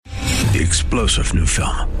The explosive new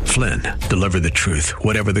film, Flynn, deliver the truth,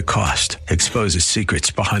 whatever the cost, exposes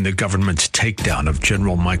secrets behind the government's takedown of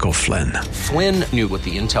General Michael Flynn. Flynn knew what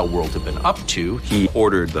the intel world had been up to. He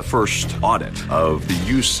ordered the first audit of the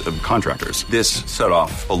use of contractors. This set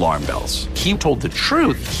off alarm bells. He told the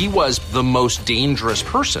truth. He was the most dangerous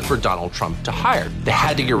person for Donald Trump to hire. They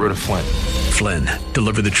had to get rid of Flynn. Flynn,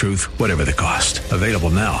 deliver the truth, whatever the cost. Available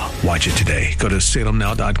now. Watch it today. Go to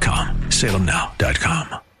salemnow.com.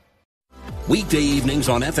 salemnow.com. Weekday evenings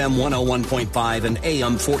on FM 101.5 and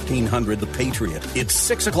AM 1400 The Patriot. It's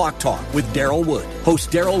 6 o'clock talk with Daryl Wood. Host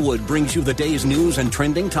Daryl Wood brings you the day's news and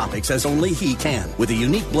trending topics as only he can, with a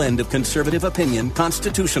unique blend of conservative opinion,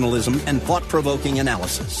 constitutionalism, and thought-provoking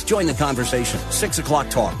analysis. Join the conversation. 6 o'clock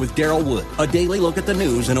talk with Daryl Wood. A daily look at the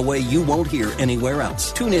news in a way you won't hear anywhere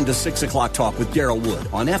else. Tune in to 6 o'clock talk with Daryl Wood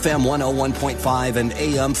on FM 101.5 and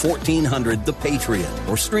AM 1400 The Patriot,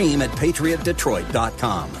 or stream at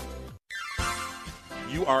patriotdetroit.com.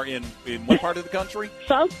 You are in what part of the country?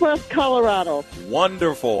 Southwest Colorado.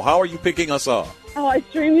 Wonderful. How are you picking us up? Oh, I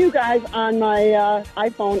stream you guys on my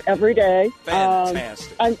iPhone every day.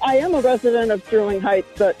 Fantastic. I am a resident of Sterling Heights,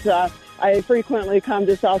 but I frequently come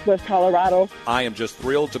to Southwest Colorado. I am just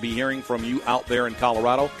thrilled to be hearing from you out there in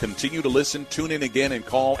Colorado. Continue to listen, tune in again, and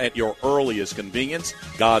call at your earliest convenience.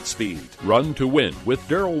 Godspeed. Run to Win with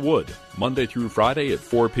Daryl Wood, Monday through Friday at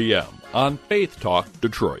 4 p.m. on Faith Talk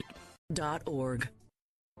Detroit. .org.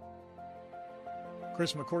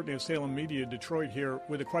 Chris McCourtney of Salem Media Detroit here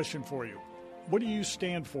with a question for you. What do you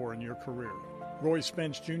stand for in your career? Roy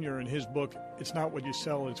Spence Jr. in his book, It's Not What You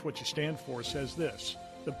Sell, It's What You Stand For, says this: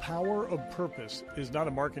 the power of purpose is not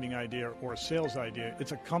a marketing idea or a sales idea,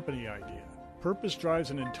 it's a company idea. Purpose drives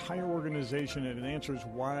an entire organization and it answers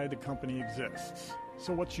why the company exists.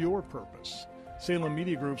 So what's your purpose? Salem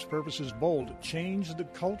Media Group's purpose is bold: change the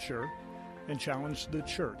culture and challenge the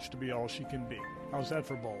church to be all she can be. How's that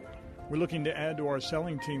for bold? We're looking to add to our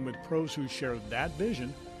selling team with pros who share that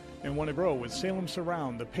vision and want to grow with Salem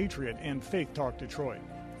Surround, The Patriot, and Faith Talk Detroit.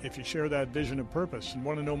 If you share that vision of purpose and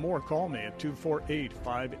want to know more, call me at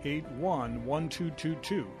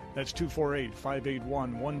 248-581-1222. That's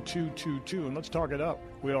 248-581-1222, and let's talk it up.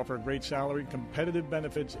 We offer a great salary, competitive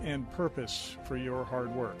benefits, and purpose for your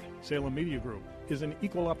hard work. Salem Media Group is an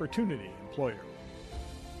equal opportunity employer.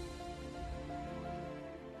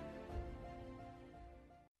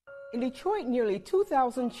 In Detroit, nearly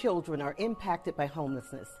 2,000 children are impacted by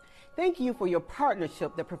homelessness. Thank you for your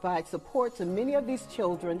partnership that provides support to many of these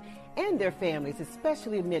children and their families,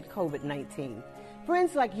 especially amid COVID-19.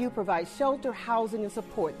 Friends like you provide shelter, housing, and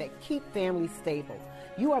support that keep families stable.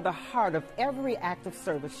 You are the heart of every act of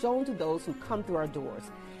service shown to those who come through our doors.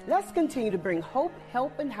 Let's continue to bring hope,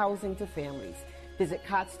 help, and housing to families. Visit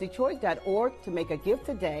cotsdetroit.org to make a gift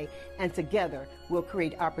today, and together we'll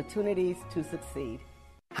create opportunities to succeed.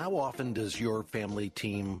 How often does your family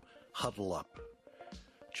team huddle up?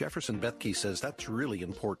 Jefferson Bethke says that's really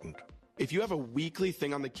important. If you have a weekly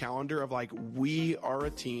thing on the calendar of like, we are a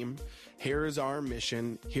team, here's our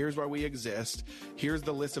mission, here's why we exist, here's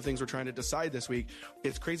the list of things we're trying to decide this week,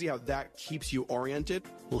 it's crazy how that keeps you oriented.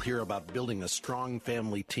 We'll hear about building a strong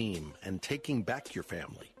family team and taking back your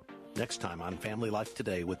family next time on Family Life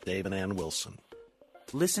Today with Dave and Ann Wilson.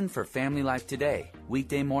 Listen for Family Life Today,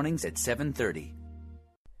 weekday mornings at 7:30.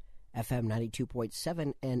 FM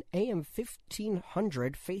 92.7 and AM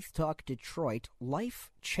 1500 Faith Talk Detroit,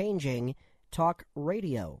 life-changing talk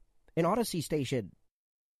radio, an Odyssey station.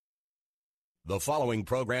 The following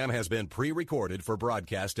program has been pre-recorded for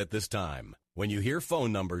broadcast at this time. When you hear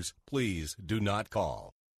phone numbers, please do not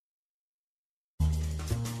call.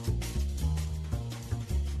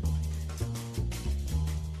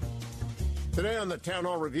 Today on the Town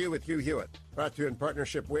Hall Review with Hugh Hewitt, brought to you in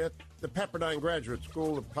partnership with the Pepperdine Graduate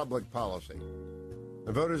School of Public Policy.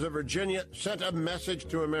 The voters of Virginia sent a message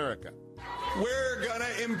to America. We're going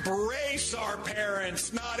to embrace our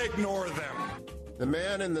parents, not ignore them. The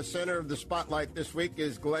man in the center of the spotlight this week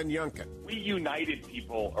is Glenn Youngkin. We united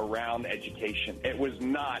people around education. It was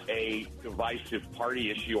not a divisive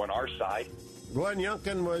party issue on our side. Glenn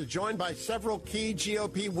Youngkin was joined by several key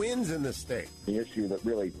GOP wins in the state. The issue that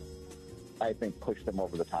really, I think, pushed them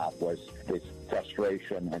over the top was this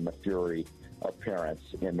frustration and the fury of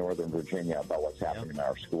parents in Northern Virginia about what's happening in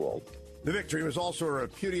our schools. The victory was also a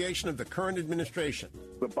repudiation of the current administration.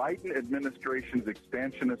 The Biden administration's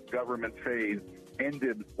expansionist government phase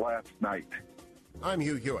ended last night. I'm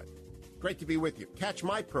Hugh Hewitt. Great to be with you. Catch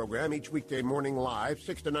my program each weekday morning live,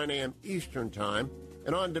 6 to 9 a.m. Eastern Time,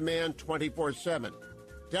 and on demand 24/7.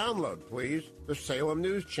 Download, please, the Salem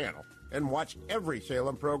News Channel, and watch every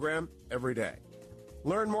Salem program every day.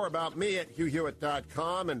 Learn more about me at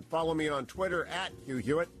HughHewitt.com and follow me on Twitter at Hugh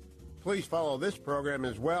Hewitt. Please follow this program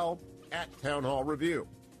as well at Town Hall Review.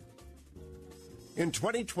 In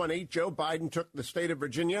 2020, Joe Biden took the state of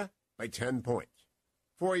Virginia by 10 points.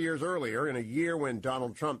 4 years earlier, in a year when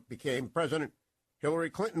Donald Trump became president, Hillary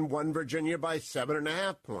Clinton won Virginia by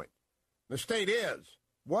 7.5 points. The state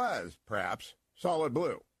was perhaps, solid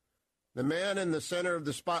blue. The man in the center of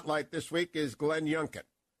the spotlight this week is Glenn Youngkin.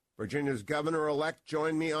 Virginia's governor-elect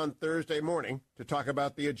joined me on Thursday morning to talk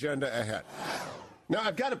about the agenda ahead. Now,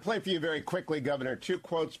 I've got to play for you very quickly, Governor, 2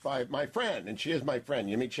 quotes by my friend, and she is my friend,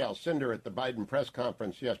 Yamiche Alcindor, at the Biden press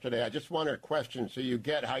conference yesterday. I just want her question so you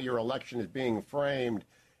get how your election is being framed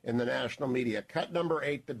in the national media. Cut number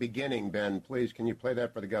 8, the beginning, Ben, please. Can you play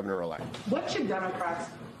that for the governor-elect? What should Democrats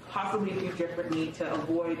possibly do differently to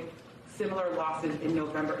avoid similar losses in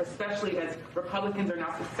November, especially as Republicans are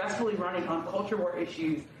now successfully running on culture war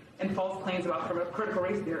issues and false claims about critical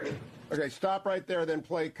race theory? Okay, stop right there, then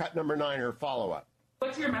play cut number 9 or follow-up.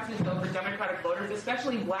 What's your message, though, for Democratic voters,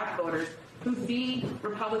 especially black voters, who see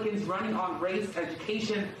Republicans running on race,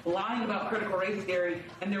 education, lying about critical race theory,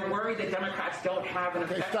 and they're worried that Democrats don't have an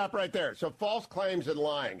effect? Okay, stop right there. So false claims and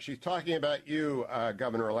lying. She's talking about you,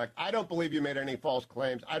 Governor-elect. I don't believe you made any false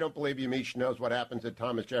claims. I don't believe Yamiche knows what happens at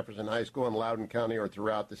Thomas Jefferson High School in Loudoun County or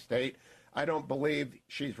throughout the state. I don't believe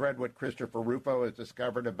she's read what Christopher Rufo has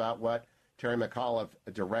discovered about what Terry McAuliffe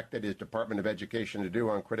directed his Department of Education to do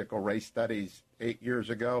on critical race studies 8 years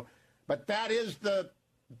ago. But that is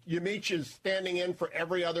Yamiche is standing in for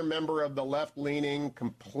every other member of the left-leaning,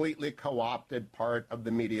 completely co-opted part of the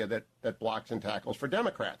media that blocks and tackles for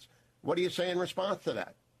Democrats. What do you say in response to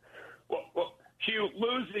that? Well, Hugh,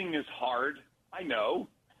 losing is hard. I know.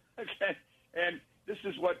 Okay. And this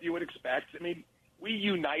is what you would expect. I mean, we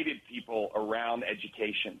united people around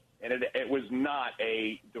education, and it was not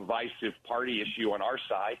a divisive party issue on our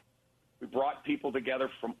side. We brought people together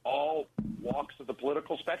from all walks of the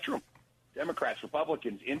political spectrum, Democrats,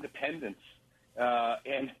 Republicans, independents,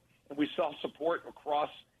 and we saw support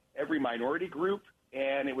across every minority group,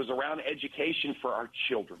 and it was around education for our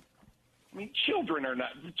children. I mean, children are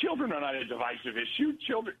not a divisive issue.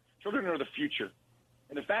 Children are the future.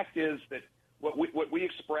 And the fact is that what we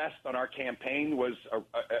expressed on our campaign was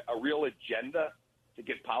a real agenda to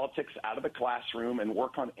get politics out of the classroom and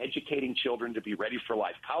work on educating children to be ready for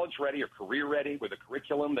life, college ready or career ready, with a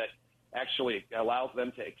curriculum that actually allows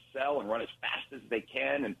them to excel and run as fast as they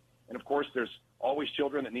can. And of course, there's always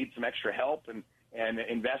children that need some extra help, and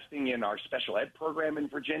investing in our special ed program in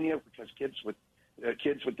Virginia, because kids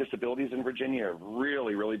with disabilities in Virginia have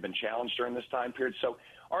really, really been challenged during this time period. So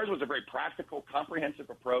ours was a very practical,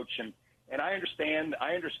 comprehensive approach. And I understand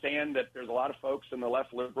that there's a lot of folks in the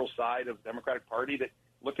left liberal side of the Democratic Party that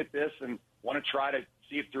look at this and want to try to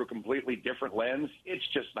see it through a completely different lens. It's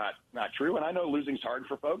just not true. And I know losing's hard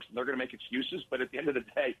for folks, and they're going to make excuses. But at the end of the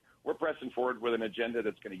day, we're pressing forward with an agenda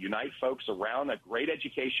that's going to unite folks around a great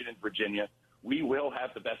education in Virginia. We will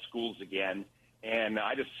have the best schools again. And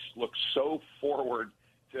I just look so forward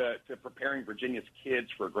to preparing Virginia's kids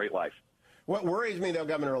for a great life. What worries me, though,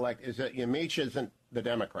 Governor-elect, is that Yamiche isn't the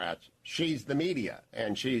Democrats. She's the media,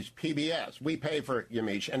 and she's PBS. We pay for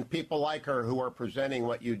Yamiche, and people like her who are presenting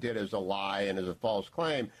what you did as a lie and as a false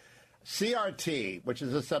claim. CRT, which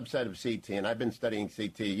is a subset of CT, and I've been studying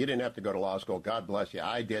CT. You didn't have to go to law school. God bless you.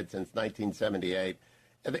 I did since 1978.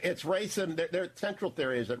 It's racism. Their central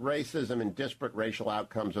theory is that racism and disparate racial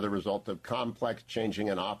outcomes are the result of complex, changing,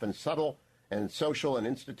 and often subtle and social and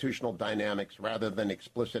institutional dynamics rather than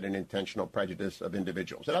explicit and intentional prejudice of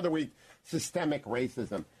individuals. In other words, systemic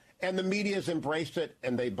racism. And the media's embraced it,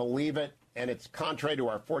 and they believe it, and it's contrary to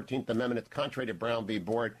our 14th Amendment. It's contrary to Brown v.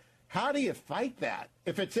 Board. How do you fight that?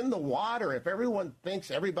 If it's in the water, if everyone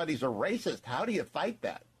thinks everybody's a racist, how do you fight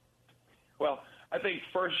that? Well, I think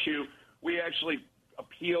first, Hugh, we actually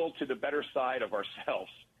appeal to the better side of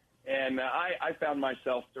ourselves. And I found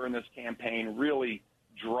myself during this campaign really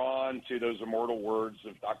drawn to those immortal words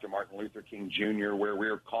of Dr. Martin Luther King Jr., where we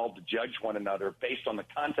are called to judge one another based on the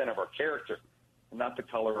content of our character and not the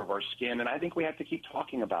color of our skin. And I think we have to keep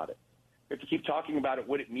talking about it. We have to keep talking about it,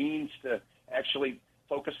 what it means to actually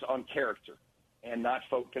focus on character and not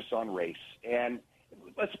focus on race. And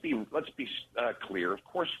let's be clear. Of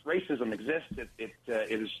course, racism exists.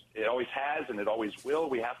 It always has, and it always will.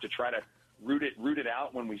 We have to try to root it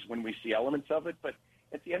out when we see elements of it. But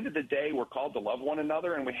at the end of the day, we're called to love one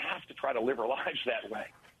another, and we have to try to live our lives that way.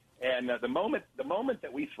 And the moment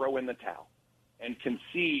that we throw in the towel and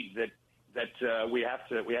concede that we have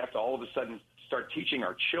to all of a sudden start teaching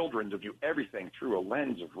our children to view everything through a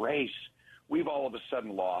lens of race, we've all of a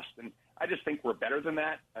sudden lost. And I just think we're better than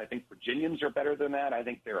that. I think Virginians are better than that. I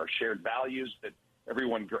think there are shared values that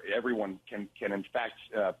everyone can in fact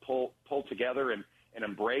pull together and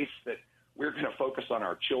embrace, that we're going to focus on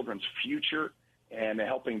our children's future and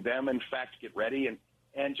helping them in fact get ready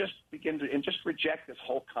and just reject this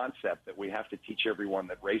whole concept that we have to teach everyone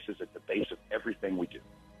that race is at the base of everything we do.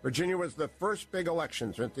 Virginia was the first big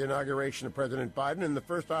election since the inauguration of President Biden and the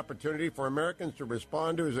first opportunity for Americans to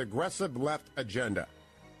respond to his aggressive left agenda.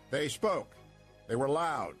 They spoke. They were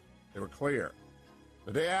loud. They were clear.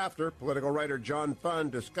 The day after, political writer John Thun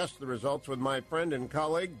discussed the results with my friend and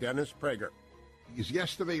colleague Dennis Prager. Is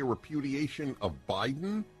yesterday a repudiation of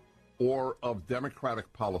Biden or of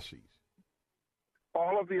Democratic policies?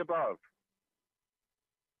 All of the above.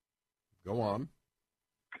 Go on.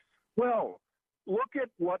 Well, look at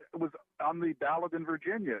what was on the ballot in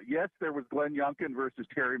Virginia. Yes, there was Glenn Youngkin versus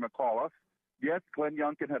Terry McAuliffe. Yes, Glenn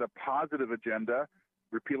Youngkin had a positive agenda,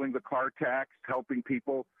 repealing the car tax, helping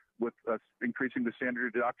people with increasing the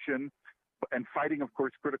standard deduction, and fighting, of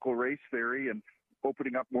course, critical race theory and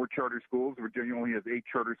opening up more charter schools. Virginia only has 8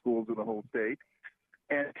 charter schools in the whole state.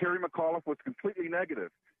 And Terry McAuliffe was completely negative.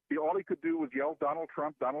 All he could do was yell Donald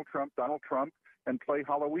Trump, Donald Trump, Donald Trump, and play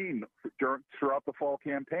Halloween throughout the fall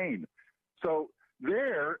campaign. So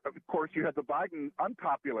there, of course, you had the Biden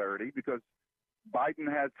unpopularity because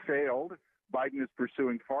Biden has failed. Biden is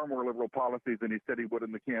pursuing far more liberal policies than he said he would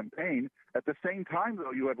in the campaign. At the same time,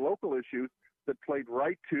 though, you had local issues that played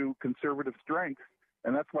right to conservative strengths,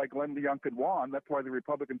 and that's why Glenn Youngkin won. That's why the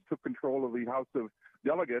Republicans took control of the House of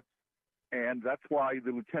Delegates, and that's why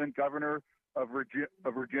the lieutenant governor of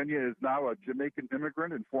Virginia is now a Jamaican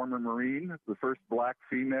immigrant and former Marine, the first black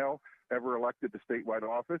female ever elected to statewide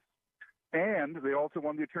office. And they also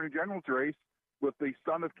won the attorney general's race with the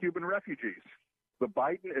son of Cuban refugees. The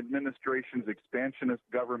Biden administration's expansionist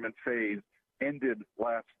government phase ended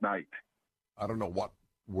last night. I don't know what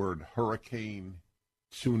word, hurricane,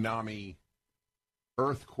 tsunami,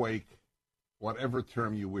 earthquake, whatever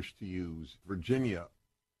term you wish to use. Virginia,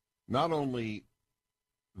 not only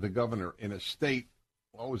the governor in a state,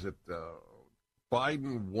 what was it,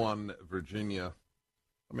 Biden won Virginia.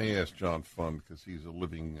 Let me ask John Fund because he's a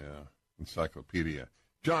living encyclopedia.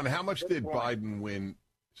 John, how much did Biden win?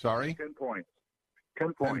 Sorry? 10 points.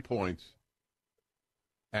 10 points.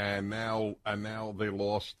 And now they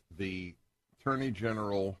lost the attorney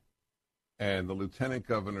general and the lieutenant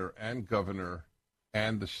governor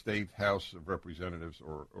and the state house of representatives,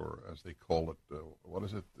 or as they call it, what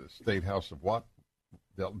is it? The state house of what?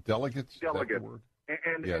 Delegates? Delegate.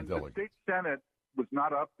 And the state senate was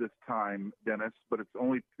not up this time, Dennis, but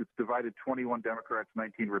it's divided 21 Democrats,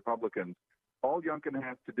 19 Republicans. All Youngkin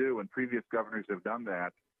has to do, and previous governors have done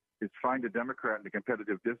that, is find a Democrat in a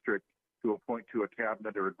competitive district to appoint to a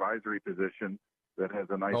cabinet or advisory position that has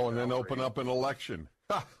a nice... Oh, and then open up an election.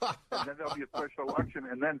 And then there'll be a special election.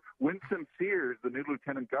 And then Winsome Sears, the new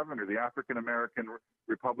lieutenant governor, the African-American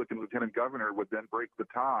Republican lieutenant governor, would then break the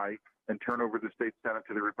tie and turn over the state senate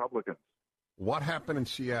to the Republicans. What happened in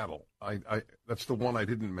Seattle? That's the one I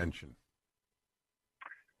didn't mention.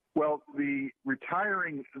 Well,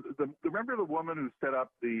 remember the woman who set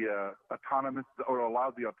up the autonomous, or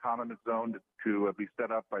allowed the autonomous zone to be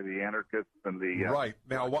set up by the anarchists and the... Right.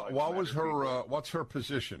 Now, what was her, what's her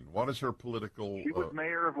position? What is her political... She was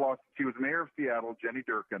mayor of Seattle, Jenny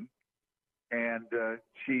Durkin, and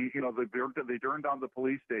they turned on the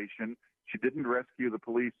police station. She didn't rescue the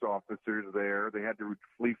police officers there. They had to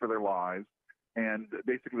flee for their lives. And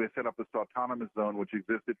basically, they set up this autonomous zone, which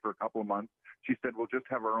existed for a couple of months. She said, we'll just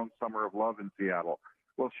have our own summer of love in Seattle.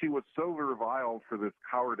 Well, she was so reviled for this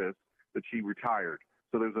cowardice that she retired.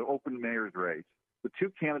 So there's an open mayor's race. The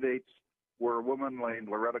two candidates were a woman named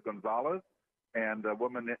Loretta Gonzalez and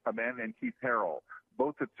a man named Keith Harrell.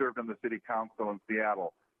 Both had served on the city council in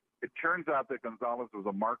Seattle. It turns out that Gonzalez was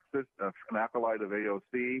a Marxist, an acolyte of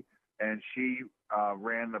AOC, and she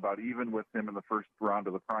ran about even with him in the first round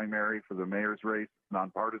of the primary for the mayor's race,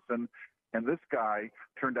 nonpartisan. And this guy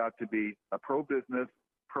turned out to be a pro-business,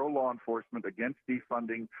 pro-law enforcement, against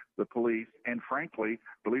defunding the police, and frankly,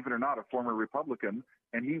 believe it or not, a former Republican.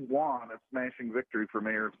 And he won a smashing victory for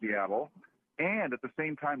mayor of Seattle. And at the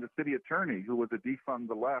same time, the city attorney, who was a defund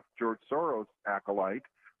the left, George Soros acolyte,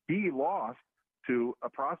 he lost to a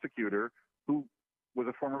prosecutor who was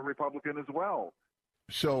a former Republican as well.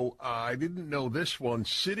 So I didn't know this one.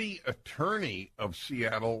 City attorney of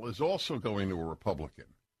Seattle is also going to a Republican.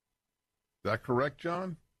 Is that correct,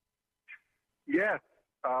 John? Yes.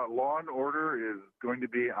 Law and order is going to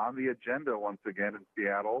be on the agenda once again in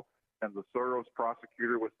Seattle, and the Soros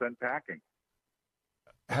prosecutor was sent packing.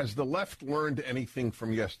 Has the left learned anything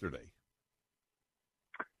from yesterday?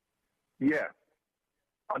 Yes.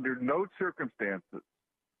 Under no circumstances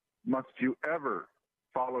must you ever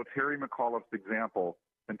follow Terry McAuliffe's example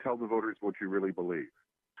and tell the voters what you really believe.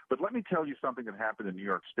 But let me tell you something that happened in New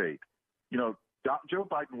York State. You know, Joe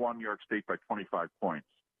Biden won New York State by 25 points.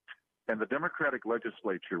 And the Democratic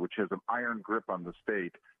legislature, which has an iron grip on the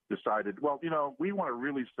state, decided, well, you know, we want to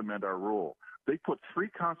really cement our rule. They put 3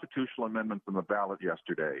 constitutional amendments on the ballot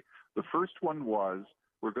yesterday. The first one was,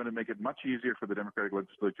 we're going to make it much easier for the Democratic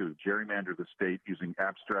legislature to gerrymander the state using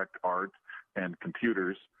abstract art and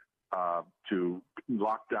computers to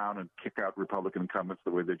lock down and kick out Republican incumbents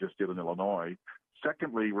the way they just did in Illinois.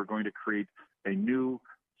 Secondly, we're going to create a new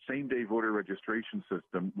same-day voter registration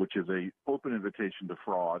system, which is an open invitation to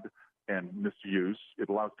fraud and misuse. It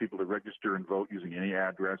allows people to register and vote using any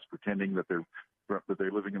address, pretending that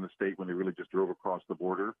they're living in the state when they really just drove across the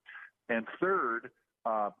border. And third,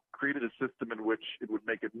 created a system in which it would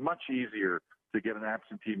make it much easier to get an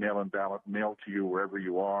absentee mail-in ballot mailed to you wherever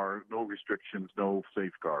you are, no restrictions, no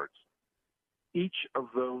safeguards. Each of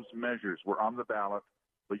those measures were on the ballot.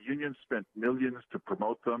 The union spent millions to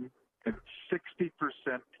promote them, and 60%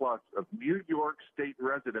 plus of New York State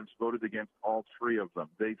residents voted against all 3 of them.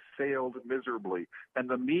 They failed miserably. And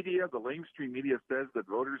the media, the mainstream media, says that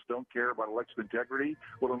voters don't care about election integrity.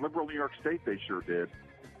 Well, in liberal New York State, they sure did.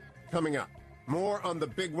 Coming up, more on the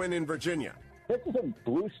big win in Virginia. This is a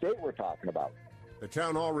blue state we're talking about. The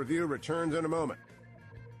Town Hall Review returns in a moment.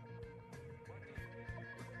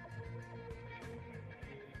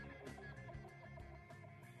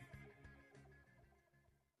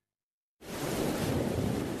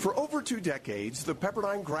 For over 2 decades, the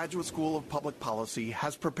Pepperdine Graduate School of Public Policy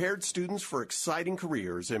has prepared students for exciting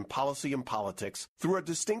careers in policy and politics through a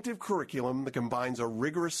distinctive curriculum that combines a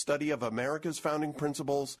rigorous study of America's founding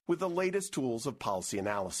principles with the latest tools of policy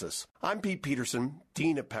analysis. I'm Pete Peterson,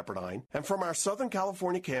 Dean at Pepperdine, and from our Southern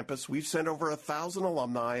California campus, we've sent over 1,000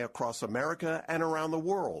 alumni across America and around the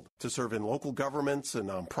world to serve in local governments and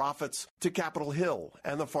nonprofits, to Capitol Hill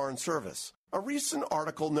and the Foreign Service. A recent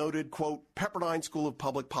article noted, quote, Pepperdine School of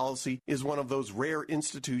Public Policy is one of those rare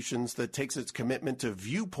institutions that takes its commitment to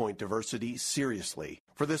viewpoint diversity seriously.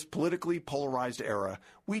 For this politically polarized era,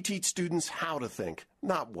 we teach students how to think,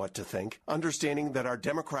 not what to think, understanding that our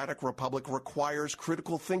democratic republic requires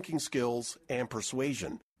critical thinking skills and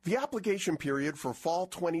persuasion. The application period for fall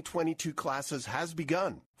 2022 classes has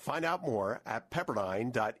begun. Find out more at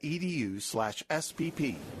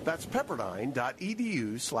pepperdine.edu/SPP. That's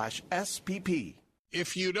pepperdine.edu/SPP.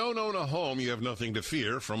 If you don't own a home, you have nothing to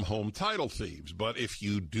fear from home title thieves. But if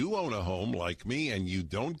you do own a home like me and you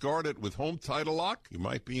don't guard it with Home Title Lock, you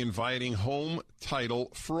might be inviting home title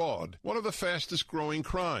fraud, one of the fastest growing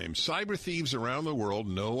crimes. Cyber thieves around the world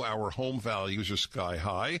know our home values are sky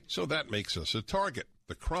high, so that makes us a target.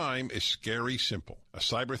 The crime is scary simple. A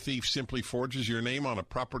cyber thief simply forges your name on a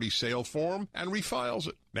property sale form and refiles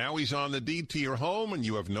it. Now he's on the deed to your home and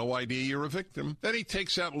you have no idea you're a victim. Then he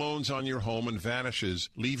takes out loans on your home and vanishes,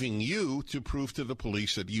 leaving you to prove to the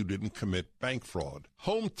police that you didn't commit bank fraud.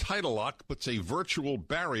 Home Title Lock puts a virtual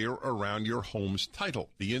barrier around your home's title.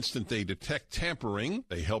 The instant they detect tampering,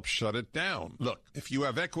 they help shut it down. Look, if you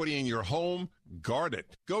have equity in your home, guard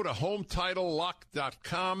it. Go to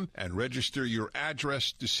HometitleLock.com and register your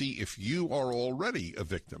address to see if you are already a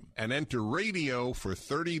victim. And enter radio for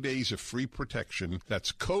 30 days of free protection.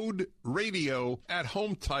 That's code radio at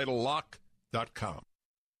HometitleLock.com.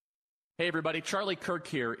 Hey everybody, Charlie Kirk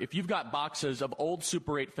here. If you've got boxes of old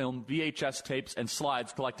Super 8 film, VHS tapes, and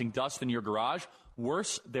slides collecting dust in your garage,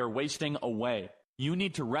 worse, they're wasting away. You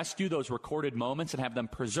need to rescue those recorded moments and have them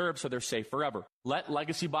preserved so they're safe forever. Let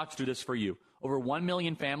Legacy Box do this for you. Over 1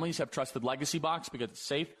 million families have trusted Legacy Box because it's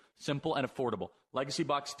safe, simple, and affordable. Legacy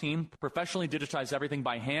Box team professionally digitize everything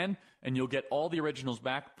by hand, and you'll get all the originals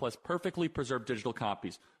back, plus perfectly preserved digital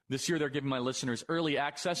copies. This year, they're giving my listeners early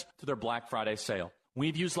access to their Black Friday sale.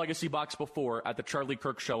 We've used Legacy Box before at the Charlie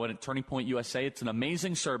Kirk Show and at Turning Point USA. It's an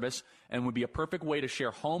amazing service and would be a perfect way to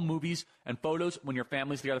share home movies and photos when your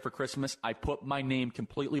family's together for Christmas. I put my name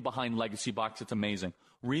completely behind Legacy Box. It's amazing.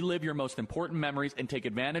 Relive your most important memories and take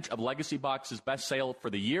advantage of Legacy Box's best sale for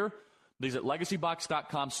the year. Visit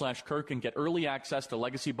legacybox.com/Kirk and get early access to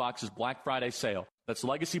Legacy Box's Black Friday sale. That's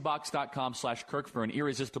legacybox.com/Kirk for an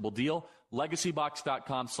irresistible deal.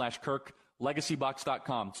 Legacybox.com/Kirk.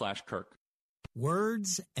 Legacybox.com/Kirk.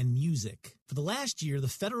 Words and music. For the last year, the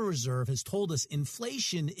Federal Reserve has told us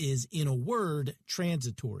inflation is, in a word,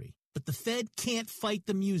 transitory. But the Fed can't fight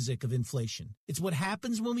the music of inflation. It's what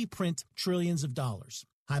happens when we print trillions of dollars.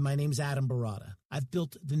 Hi, my name's Adam Barada. I've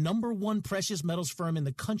built the #1 precious metals firm in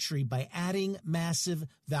the country by adding massive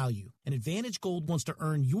value. And Advantage Gold wants to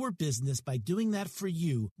earn your business by doing that for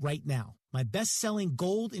you right now. My best-selling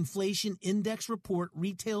Gold Inflation Index report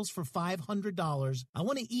retails for $500. I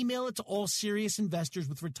want to email it to all serious investors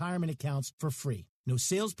with retirement accounts for free. No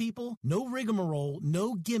salespeople, no rigmarole,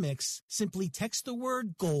 no gimmicks. Simply text the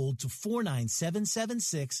word GOLD to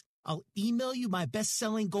 49776. I'll email you my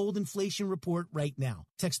best-selling gold inflation report right now.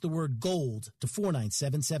 Text the word GOLD to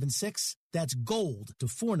 49776. That's GOLD to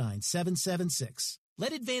 49776.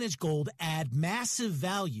 Let Advantage Gold add massive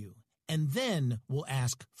value, and then we'll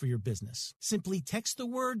ask for your business. Simply text the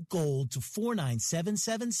word GOLD to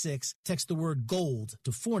 49776. Text the word GOLD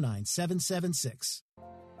to 49776.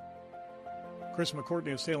 Chris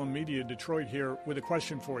McCourtney of Salem Media Detroit here with a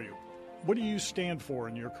question for you. What do you stand for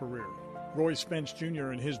in your career? Roy Spence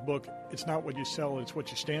Jr. in his book, It's Not What You Sell, It's What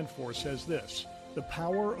You Stand For, says this: the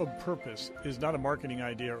power of purpose is not a marketing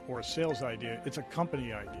idea or a sales idea, it's a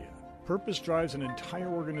company idea. Purpose drives an entire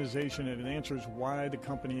organization and it answers why the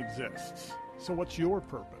company exists. So what's your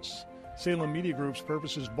purpose? Salem Media Group's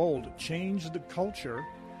purpose is bold: change the culture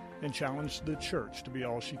and challenge the church to be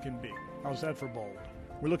all she can be. How's that for bold?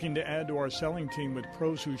 We're looking to add to our selling team with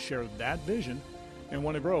pros who share that vision and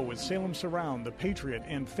want to grow with Salem Surround, The Patriot,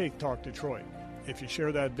 and Faith Talk Detroit. If you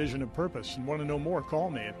share that vision of purpose and want to know more, call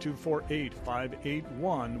me at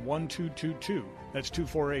 248-581-1222. That's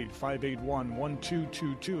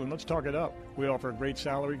 248-581-1222, and let's talk it up. We offer a great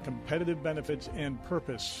salary, competitive benefits, and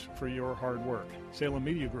purpose for your hard work. Salem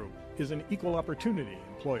Media Group is an equal opportunity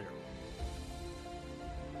employer.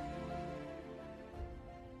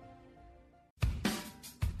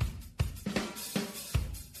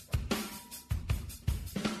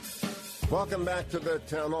 Welcome back to the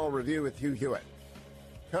Town Hall Review with Hugh Hewitt.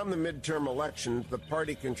 Come the midterm elections, the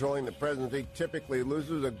party controlling the presidency typically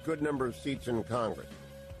loses a good number of seats in Congress.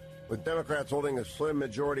 With Democrats holding a slim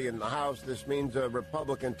majority in the House, this means a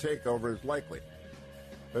Republican takeover is likely.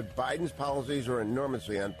 But Biden's policies are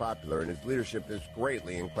enormously unpopular, and his leadership is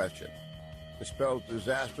greatly in question. This spells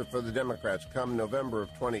disaster for the Democrats come November of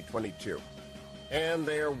 2022. And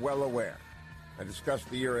they are well aware. I discussed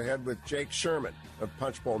the year ahead with Jake Sherman of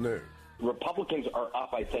Punchbowl News. Republicans are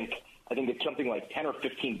up, I think it's something like 10 or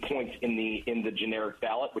 15 points in the generic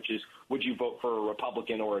ballot, which is would you vote for a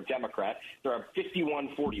Republican or a Democrat? They're up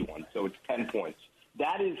 51-41, so it's 10 points.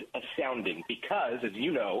 That is astounding because, as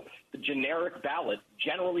you know, the generic ballot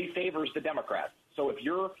generally favors the Democrats. So if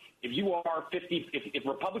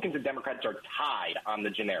Republicans and Democrats are tied on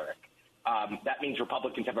the generic, that means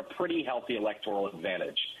Republicans have a pretty healthy electoral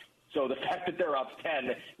advantage. So the fact that they're up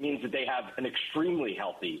 10 means that they have an extremely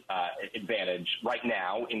healthy advantage right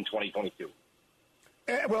now in 2022.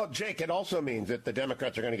 Well, Jake, it also means that the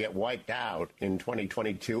Democrats are going to get wiped out in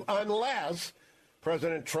 2022 unless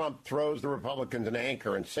President Trump throws the Republicans an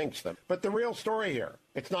anchor and sinks them. But the real story here,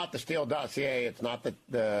 it's not the Steele dossier, it's not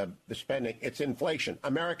the spending, it's inflation.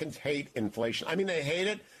 Americans hate inflation. I mean, they hate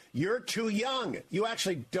it. You're too young. You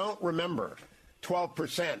actually don't remember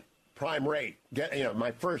 12%. Prime rate. My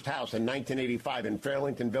first house in 1985 in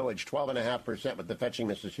Fairlington Village, 12.5% with the fetching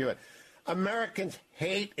Mrs. Hewitt. Americans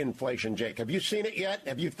hate inflation, Jake. Have you seen it yet?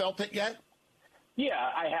 Have you felt it yet? Yeah,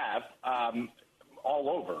 I have. All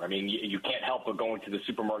over. I mean, you can't help but go into the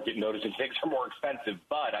supermarket and notice that things are more expensive.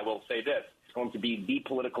 But I will say this. It's going to be the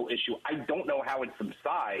political issue. I don't know how it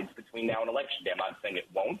subsides between now and Election Day. I'm not saying it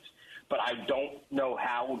won't. But I don't know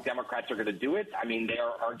how Democrats are going to do it. I mean, they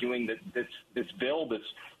are arguing that this bill, this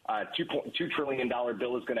 $2.2 trillion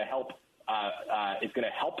bill, is going to help. It's going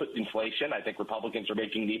to help with inflation. I think Republicans are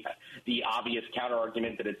making the obvious counter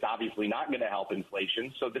argument that it's obviously not going to help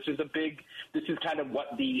inflation. So this is kind of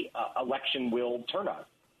what the election will turn on.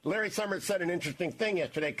 Larry Summers said an interesting thing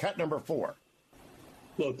yesterday. Cut number 4.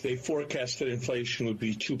 Look, they forecasted inflation would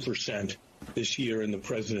be 2% this year in the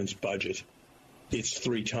president's budget. It's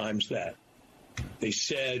 3 times that. They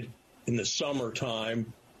said in the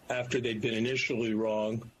summertime, after they'd been initially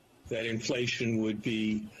wrong, that inflation would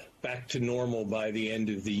be back to normal by the end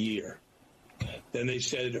of the year. Then they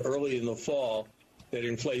said early in the fall that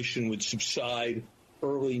inflation would subside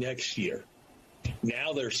early next year.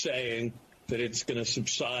 Now they're saying that it's going to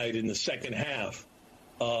subside in the second half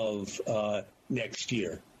of next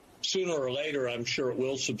year. Sooner or later, I'm sure it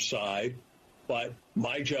will subside, but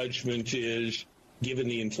my judgment is, given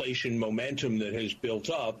the inflation momentum that has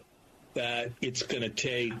built up, that it's going to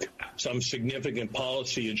take some significant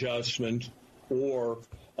policy adjustment or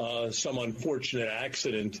some unfortunate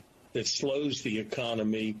accident that slows the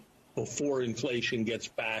economy before inflation gets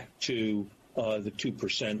back to the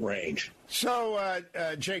 2% range. So,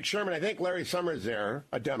 Jake Sherman, I think Larry Summers there,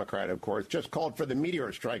 a Democrat, of course, just called for the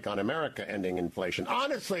meteor strike on America ending inflation.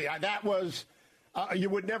 Honestly, that was, you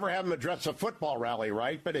would never have him address a football rally,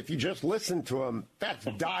 right? But if you just listen to him, that's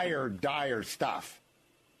dire, dire stuff.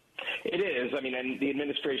 It is. I mean, and the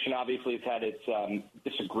administration obviously has had its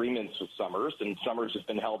disagreements with Summers, and Summers has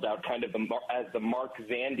been held out kind of as the Mark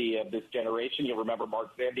Zandi of this generation. You'll remember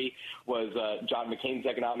Mark Zandi was John McCain's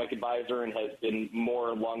economic advisor and has been more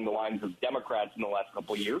along the lines of Democrats in the last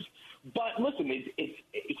couple of years. But listen,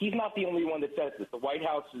 he's not the only one that says this. The White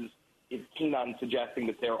House is keen on suggesting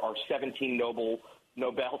that there are 17 Nobel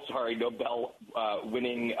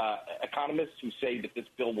winning economists who say that this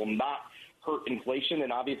bill will not hurt inflation,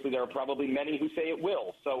 and obviously there are probably many who say it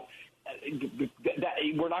will. So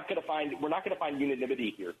we're not going to find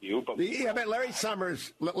unanimity here, Hugh. But Larry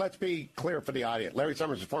Summers. Let's be clear for the audience. Larry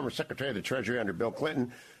Summers is former Secretary of the Treasury under Bill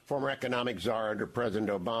Clinton, former economic czar under President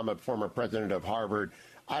Obama, former president of Harvard.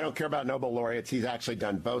 I don't care about Nobel laureates. He's actually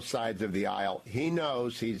done both sides of the aisle. He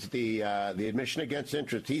knows he's the admission against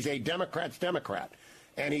interest. He's a Democrat's Democrat,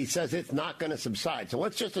 and he says it's not going to subside. So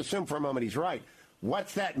let's just assume for a moment he's right.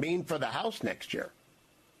 What's that mean for the House next year?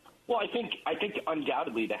 Well, I think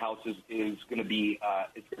undoubtedly the House is going to be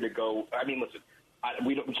it's going to go. I mean, listen,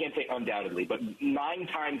 we can't say undoubtedly, but 9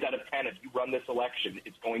 times out of 10, if you run this election,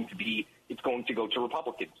 it's going to go to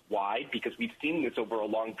Republicans. Why? Because we've seen this over a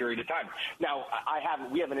long period of time. Now,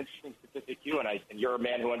 we have an interesting statistic, Hugh, and you're a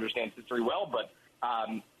man who understands history well, but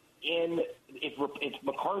if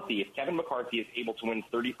McCarthy, if Kevin McCarthy is able to win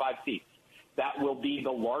 35 seats. That will be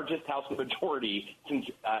the largest House majority since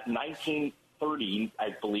 1930, I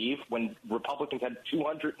believe, when Republicans had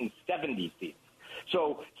 270 seats.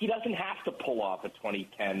 So he doesn't have to pull off a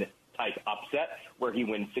 2010-type upset where he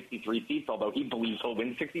wins 63 seats, although he believes he'll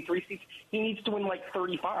win 63 seats. He needs to win like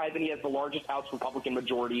 35, and he has the largest House Republican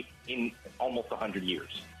majority in almost 100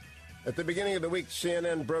 years. At the beginning of the week,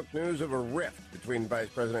 CNN broke news of a rift between Vice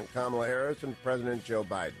President Kamala Harris and President Joe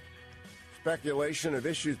Biden. Speculation of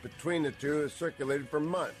issues between the two has circulated for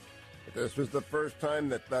months, but this was the first time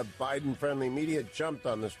that the Biden-friendly media jumped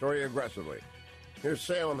on the story aggressively. Here's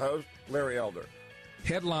Salem host Larry Elder.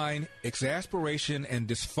 Headline: Exasperation and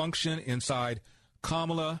dysfunction inside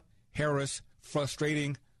Kamala Harris,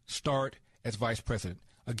 frustrating start as vice president.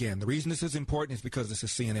 Again, the reason this is important is because this is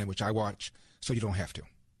CNN, which I watch, so you don't have to.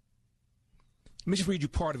 Let me just read you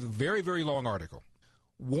part of a very, very long article.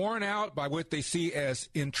 Worn out by what they see as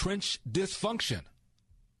entrenched dysfunction,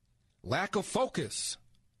 lack of focus,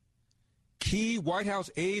 key White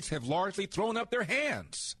House aides have largely thrown up their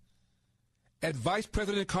hands at Vice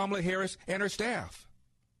President Kamala Harris and her staff.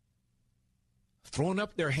 Thrown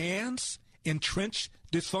up their hands? Entrenched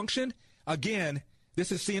dysfunction? Again,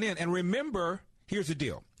 this is CNN. And remember, here's the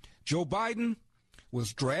deal. Joe Biden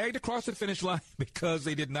was dragged across the finish line because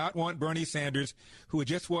they did not want Bernie Sanders, who had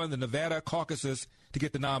just won the Nevada caucuses, to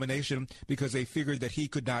get the nomination because they figured that he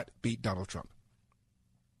could not beat Donald Trump.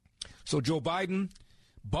 So Joe Biden,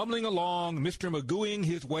 bumbling along, Mr. Magooing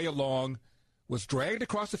his way along, was dragged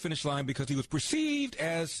across the finish line because he was perceived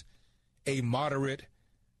as a moderate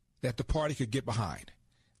that the party could get behind.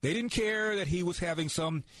 They didn't care that he was having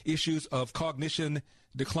some issues of cognition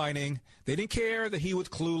declining. They didn't care that he was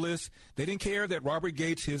clueless. They didn't care that Robert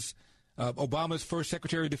Gates, Obama's first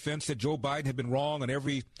Secretary of Defense, said Joe Biden had been wrong on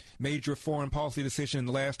every major foreign policy decision in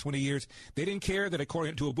the last 20 years. They didn't care that,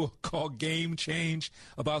 according to a book called Game Change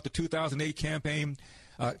about the 2008 campaign,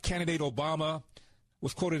 candidate Obama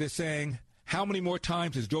was quoted as saying, how many more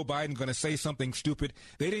times is Joe Biden going to say something stupid?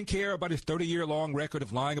 They didn't care about his 30-year-long record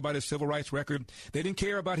of lying about his civil rights record. They didn't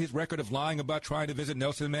care about his record of lying about trying to visit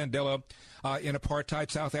Nelson Mandela in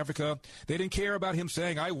apartheid South Africa. They didn't care about him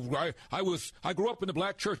saying, I grew up in the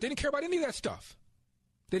black church. They didn't care about any of that stuff.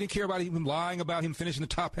 They didn't care about him lying about him finishing the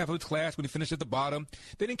top half of his class when he finished at the bottom.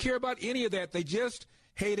 They didn't care about any of that. They just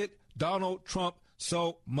hated Donald Trump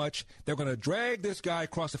so much. They're going to drag this guy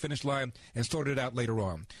across the finish line and sort it out later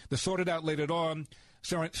on. The sorted out later on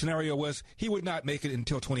scenario was he would not make it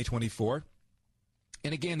until 2024.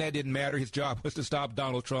 And again, that didn't matter. His job was to stop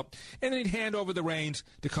Donald Trump. And then he'd hand over the reins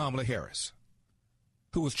to Kamala Harris,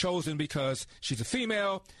 who was chosen because she's a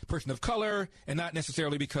female, person of color, and not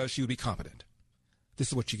necessarily because she would be competent. This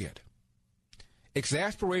is what you get.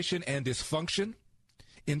 Exasperation and dysfunction,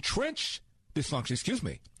 entrenched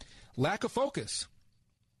dysfunction, lack of focus.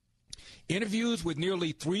 Interviews with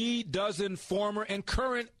nearly 36 former and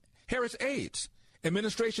current Harris aides,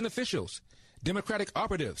 administration officials, Democratic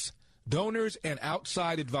operatives, donors, and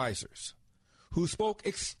outside advisors who spoke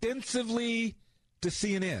extensively to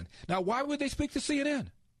CNN. Now, why would they speak to CNN?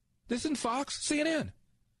 This isn't Fox, CNN.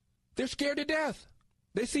 They're scared to death.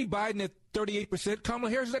 They see Biden at 38%,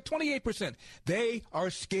 Kamala Harris is at 28%. They are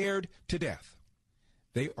scared to death.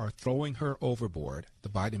 They are throwing her overboard, the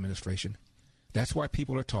Biden administration. That's why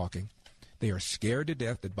people are talking. They are scared to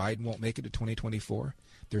death that Biden won't make it to 2024.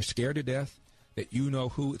 They're scared to death that you know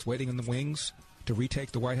who is waiting in the wings to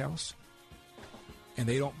retake the White House. And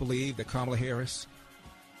they don't believe that Kamala Harris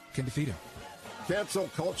can defeat him. Cancel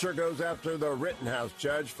culture goes after the Rittenhouse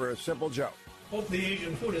judge for a simple joke. Hope the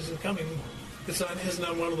Asian food isn't coming. Isn't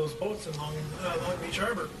on one of those boats in Long Beach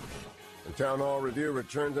Harbor. The Town Hall Review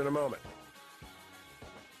returns in a moment.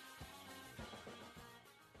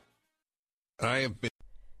 I have been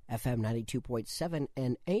FM 92.7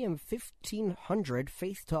 and AM 1500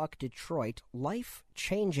 Faith Talk Detroit,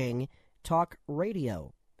 life-changing talk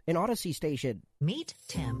radio. An Odyssey station. Meet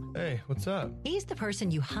Tim. Hey, what's up? He's the person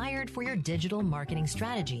you hired for your digital marketing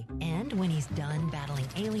strategy. And when he's done battling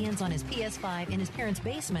aliens on his PS5 in his parents'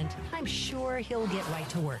 basement, I'm sure he'll get right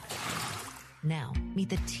to work. Now, meet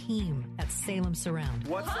the team at Salem Surround.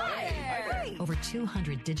 What's up? Hi. Over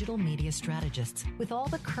 200 digital media strategists with all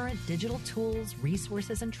the current digital tools,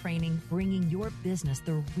 resources, and training, bringing your business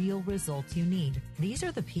the real results you need. These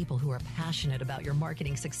are the people who are passionate about your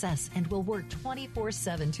marketing success and will work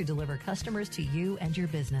 24/7 to deliver customers to you and your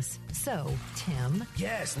business. So, Tim.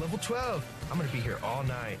 Yes, level 12. I'm going to be here all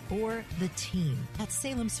night. Or the team at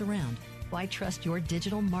Salem Surround. Why trust your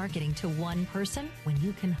digital marketing to one person when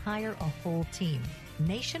you can hire a whole team?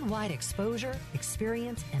 Nationwide exposure,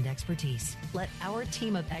 experience, and expertise. Let our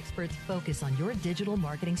team of experts focus on your digital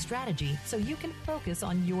marketing strategy so you can focus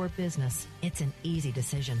on your business. It's an easy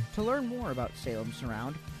decision. To learn more about Salem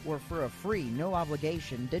Surround or for a free,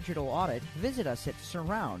 no-obligation digital audit, visit us at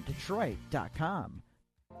surrounddetroit.com.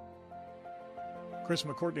 Chris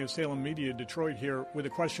McCourtney of Salem Media Detroit here with a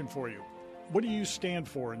question for you. What do you stand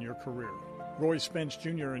for in your career? Roy Spence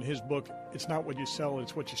Jr. in his book, It's Not What You Sell,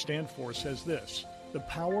 It's What You Stand For, says this: the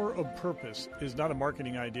power of purpose is not a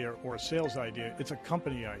marketing idea or a sales idea, it's a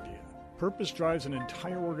company idea. Purpose drives an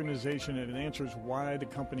entire organization and it answers why the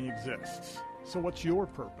company exists. So what's your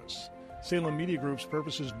purpose? Salem Media Group's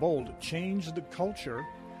purpose is bold: change the culture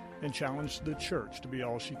and challenge the church to be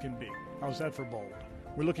all she can be. How's that for bold?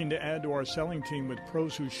 We're looking to add to our selling team with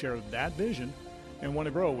pros who share that vision and want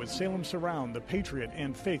to grow with Salem Surround, The Patriot,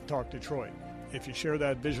 and Faith Talk Detroit. If you share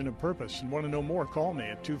that vision of purpose and want to know more, call me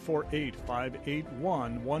at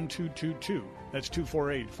 248-581-1222. That's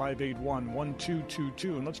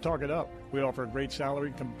 248-581-1222, and let's talk it up. We offer a great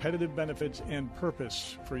salary, competitive benefits, and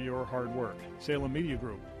purpose for your hard work. Salem Media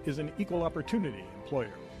Group is an equal opportunity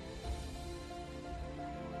employer.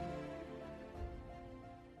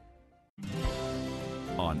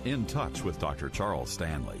 On In Touch with Dr. Charles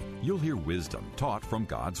Stanley, you'll hear wisdom taught from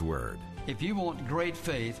God's Word. If you want great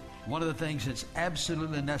faith, one of the things that's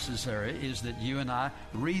absolutely necessary is that you and I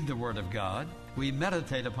read the Word of God, we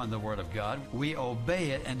meditate upon the Word of God, we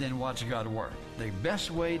obey it, and then watch God work. The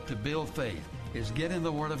best way to build faith is get in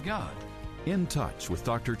the Word of God. In Touch with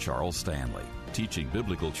Dr. Charles Stanley, teaching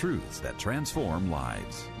biblical truths that transform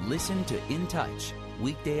lives. Listen to In Touch,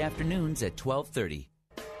 weekday afternoons at 12:30.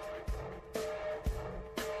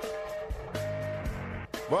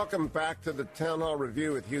 Welcome back to the Town Hall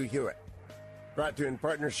Review with Hugh Hewitt. Brought to you in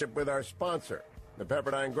partnership with our sponsor, the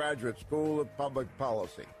Pepperdine Graduate School of Public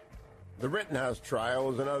Policy. The Rittenhouse trial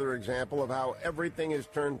is another example of how everything is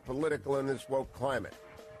turned political in this woke climate.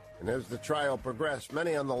 And as the trial progressed,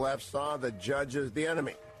 many on the left saw the judge as the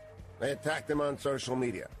enemy. They attacked him on social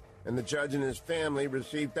media, and the judge and his family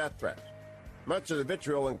received death threats. Much of the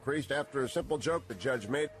vitriol increased after a simple joke the judge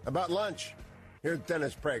made about lunch. Here's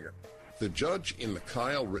Dennis Prager. The judge in the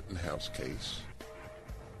Kyle Rittenhouse case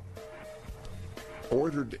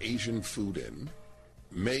ordered Asian food in,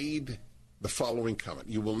 made the following comment.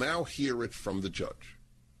 You will now hear it from the judge.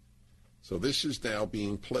 So this is now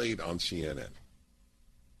being played on CNN.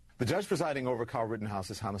 The judge presiding over Kyle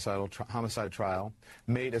Rittenhouse's homicide trial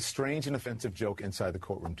made a strange and offensive joke inside the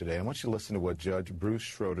courtroom today. I want you to listen to what Judge Bruce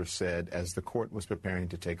Schroeder said as the court was preparing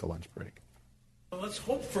to take a lunch break. Well, let's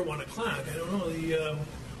hope for 1 o'clock. I don't know.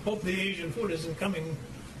 Hope the Asian food isn't coming.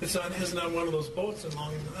 Isn't on one of those boats in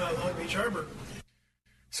Long Beach Harbor.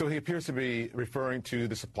 So he appears to be referring to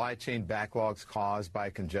the supply chain backlogs caused by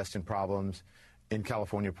congestion problems in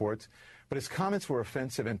California ports. But his comments were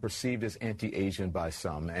offensive and perceived as anti-Asian by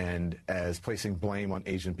some and as placing blame on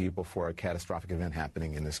Asian people for a catastrophic event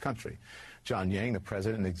happening in this country. John Yang, the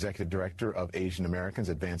president and executive director of Asian Americans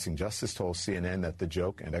Advancing Justice, told CNN that the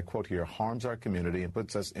joke, and I quote here, harms our community and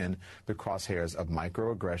puts us in the crosshairs of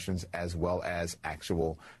microaggressions as well as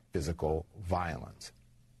actual physical violence.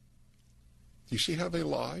 Do you see how they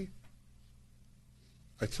lie?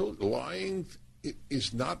 I told you, lying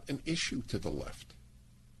is not an issue to the left.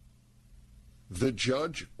 The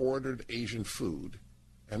judge ordered Asian food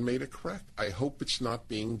and made it correct. I hope it's not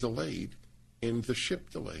being delayed in the ship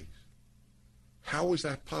delays. How is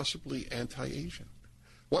that possibly anti-Asian?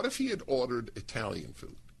 What if he had ordered Italian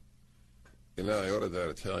food? You know, I ordered that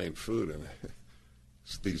Italian food, and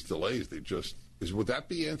these delays, would that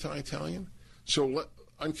be anti-Italian? So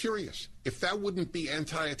I'm curious, if that wouldn't be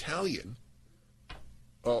anti-Italian,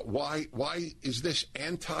 why is this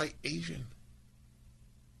anti-Asian?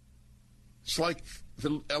 It's like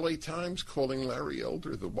the L.A. Times calling Larry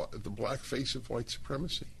Elder the black face of white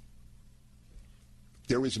supremacy.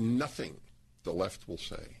 There is nothing the left will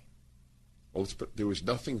say. But there is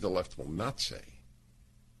nothing the left will not say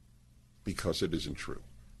because it isn't true.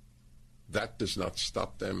 That does not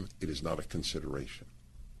stop them. It is not a consideration.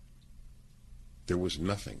 There was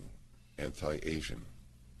nothing anti-Asian.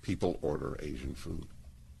 People order Asian food.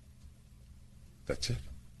 That's it.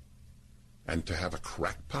 And to have a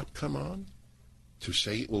crackpot come on to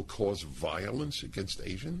say it will cause violence against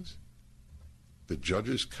Asians? The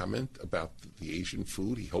judge's comment about the Asian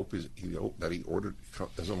food he hoped that he ordered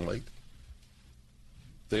doesn't like.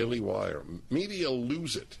 Daily Wire. Media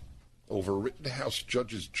lose it over Rittenhouse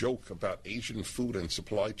judge's joke about Asian food and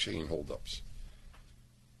supply chain holdups.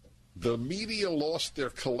 The media lost their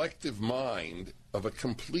collective mind of a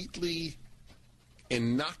completely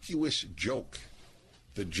innocuous joke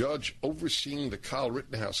the judge overseeing the Kyle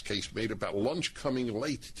Rittenhouse case made about lunch coming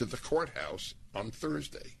late to the courthouse on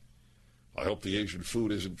Thursday. I hope the Asian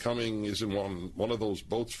food isn't on one of those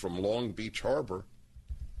boats from Long Beach Harbor.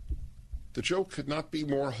 The joke could not be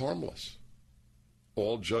more harmless.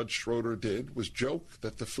 All Judge Schroeder did was joke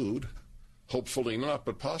that the food, hopefully not,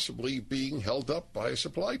 but possibly being held up by a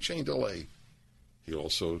supply chain delay. He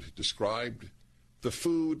also described the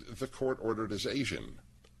food the court ordered as Asian.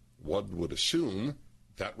 One would assume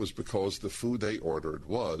that was because the food they ordered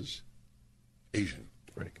was Asian.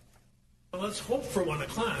 Rick. Well, let's hope for 1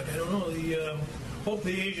 o'clock. I don't know. Hope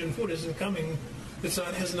the Asian food isn't coming.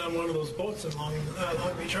 Isn't on one of those boats in Long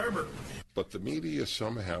Beach Harbor. But the media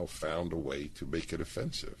somehow found a way to make it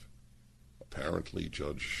offensive. Apparently,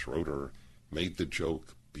 Judge Schroeder made the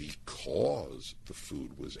joke because the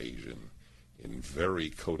food was Asian in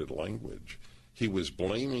very coded language. He was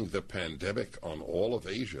blaming the pandemic on all of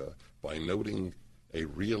Asia by noting a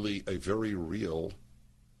very real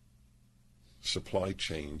supply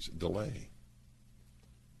chains delay.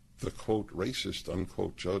 The, quote, racist,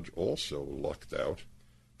 unquote, judge also lucked out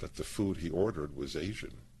that the food he ordered was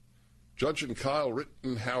Asian. Judge in Kyle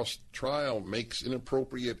Rittenhouse trial makes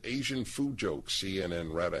inappropriate Asian food jokes,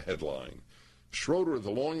 CNN ran a headline. Schroeder,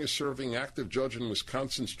 the longest-serving active judge in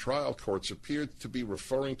Wisconsin's trial courts, appeared to be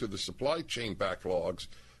referring to the supply chain backlogs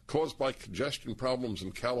caused by congestion problems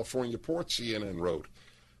in California ports, CNN wrote.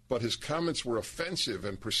 But his comments were offensive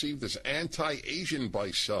and perceived as anti-Asian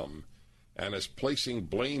by some, and as placing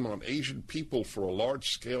blame on Asian people for a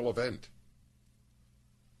large-scale event.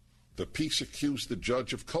 The piece accused the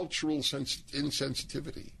judge of cultural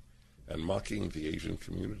insensitivity and mocking the Asian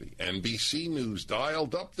community. NBC News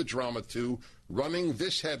dialed up the drama too, running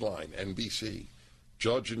this headline, NBC.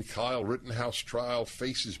 Judge in Kyle Rittenhouse trial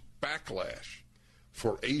faces backlash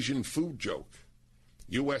for Asian food joke.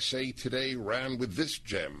 USA Today ran with this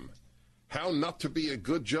gem. How not to be a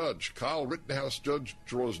good judge. Kyle Rittenhouse judge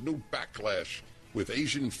draws new backlash with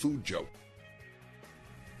Asian food joke.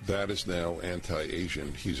 That is now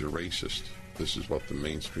anti-Asian. He's a racist. This is what the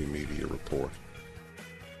mainstream media report.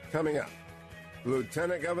 Coming up,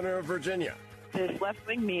 Lieutenant Governor of Virginia. This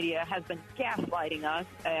left-wing media has been gaslighting us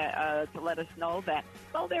to let us know that,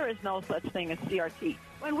 well, there is no such thing as CRT,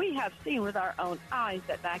 when we have seen with our own eyes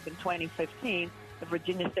that back in 2015, the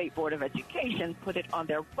Virginia State Board of Education put it on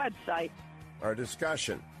their website. Our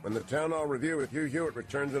discussion when the Town Hall Review with Hugh Hewitt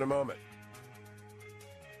returns in a moment.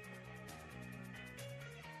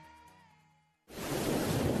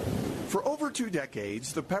 For over 2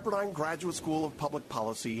 decades, the Pepperdine Graduate School of Public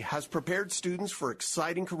Policy has prepared students for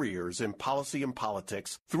exciting careers in policy and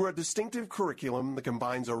politics through a distinctive curriculum that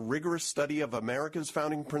combines a rigorous study of America's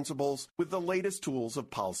founding principles with the latest tools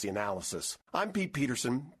of policy analysis. I'm Pete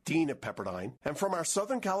Peterson, Dean at Pepperdine, and from our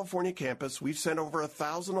Southern California campus, we've sent over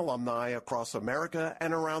 1,000 alumni across America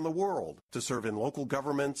and around the world to serve in local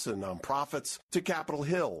governments and nonprofits, to Capitol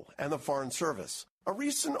Hill and the Foreign Service. A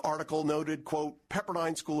recent article noted, quote,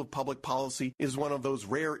 Pepperdine School of Public Policy is one of those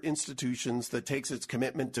rare institutions that takes its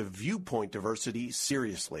commitment to viewpoint diversity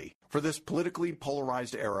seriously. For this politically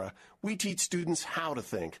polarized era, we teach students how to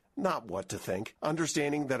think, not what to think,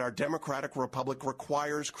 understanding that our democratic republic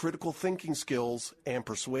requires critical thinking skills and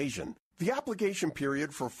persuasion. The application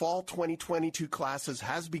period for fall 2022 classes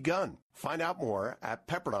has begun. Find out more at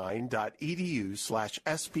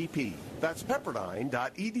pepperdine.edu/SPP. That's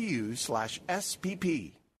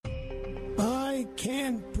pepperdine.edu/SPP. I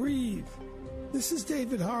can't breathe. This is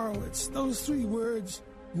David Horowitz. Those three words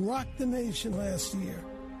rocked the nation last year.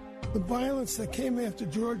 The violence that came after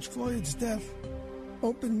George Floyd's death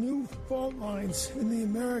opened new fault lines in the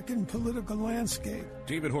American political landscape.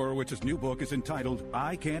 David Horowitz's new book is entitled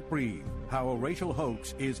I Can't Breathe, How a Racial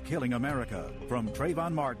Hoax is Killing America. From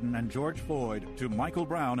Trayvon Martin and George Floyd to Michael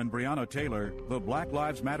Brown and Breonna Taylor, the Black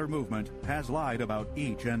Lives Matter movement has lied about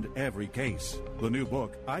each and every case. The new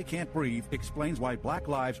book, I Can't Breathe, explains why black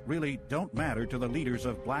lives really don't matter to the leaders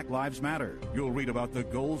of Black Lives Matter. You'll read about the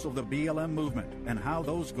goals of the BLM movement and how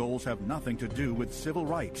those goals have nothing to do with civil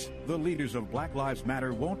rights. The leaders of Black Lives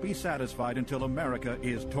Matter won't be satisfied until America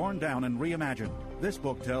is torn down and reimagined. This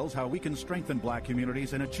book tells how we can strengthen black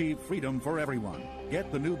communities and achieve freedom for everyone.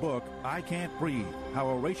 Get the new book, I Can't Breathe, How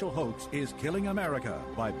a Racial Hoax is Killing America,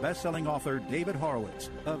 by best-selling author David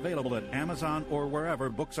Horowitz. Available at Amazon or wherever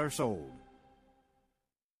books are sold.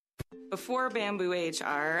 Before Bamboo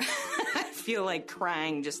HR, I feel like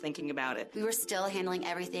crying just thinking about it. We were still handling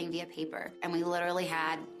everything via paper, and we literally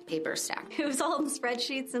had paper stacked. It was all in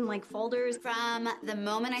spreadsheets and folders. From the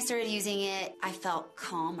moment I started using it, I felt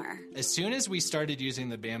calmer. As soon as we started using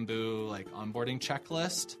the Bamboo onboarding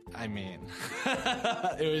checklist,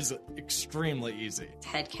 it was extremely easy.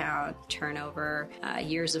 Headcount, turnover,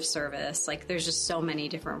 years of service. There's just so many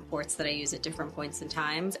different reports that I use at different points in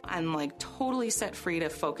time. I'm totally set free to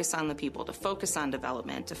focus on the people, to focus on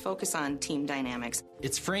development, to focus on team dynamics.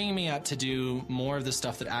 It's freeing me up to do more of the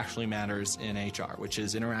stuff that actually matters in HR, which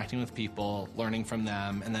is interacting with people, learning from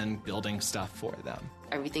them, and then building stuff for them.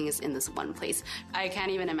 Everything is in this one place. I can't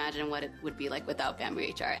even imagine what it would be like without Bamboo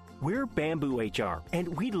HR. We're Bamboo HR,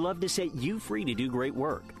 and we'd love to set you free to do great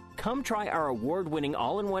work. Come try our award-winning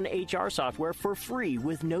all-in-one HR software for free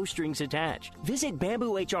with no strings attached. Visit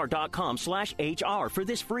bamboohr.com/HR for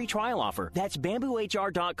this free trial offer. That's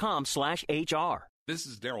bamboohr.com/HR. This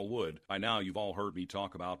is Daryl Wood. By now, you've all heard me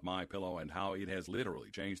talk about MyPillow and how it has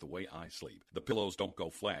literally changed the way I sleep. The pillows don't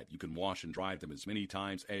go flat. You can wash and dry them as many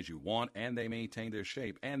times as you want, and they maintain their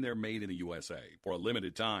shape, and they're made in the USA. For a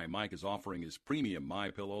limited time, Mike is offering his premium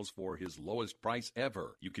MyPillows for his lowest price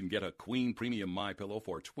ever. You can get a Queen Premium MyPillow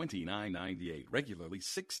for $29.98, regularly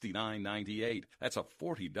 $69.98. That's a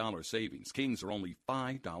 $40 savings. Kings are only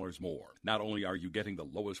 $5 more. Not only are you getting the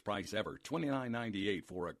lowest price ever, $29.98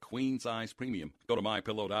 for a queen size premium, go to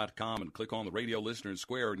MyPillow.com and click on the Radio Listeners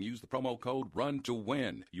Square and use the promo code RUN to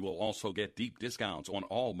win. You will also get deep discounts on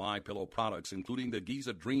all MyPillow products, including the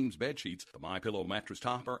Giza Dreams bed sheets, the MyPillow mattress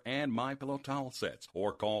topper, and MyPillow towel sets.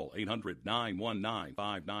 Or call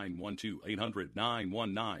 800-919-5912,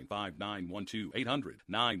 800-919-5912,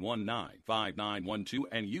 800-919-5912,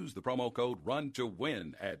 and use the promo code RUN to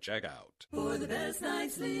win at checkout. For the best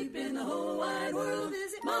night's sleep in the whole wide world,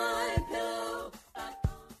 visit MyPillow.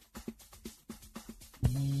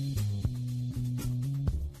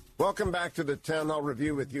 Welcome back to the Town Hall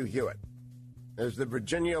Review with Hugh Hewitt. As the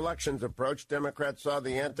Virginia elections approached, Democrats saw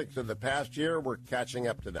the antics of the past year were catching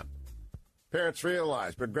up to them. Parents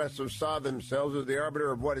realized progressives saw themselves as the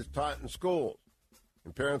arbiter of what is taught in schools,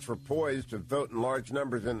 and parents were poised to vote in large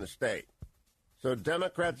numbers in the state. So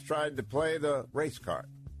Democrats tried to play the race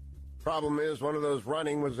card. Problem is, one of those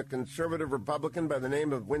running was a conservative Republican by the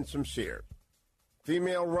name of Winsome Sears.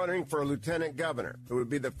 Female running for a lieutenant governor, who would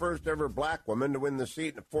be the first ever black woman to win the seat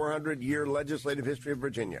in the 400-year legislative history of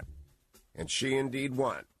Virginia. And she indeed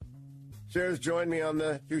won. Sears joined me on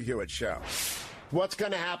the Hugh Hewitt Show. What's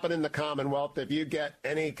going to happen in the Commonwealth if you get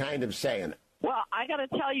any kind of say in it? Well, I got to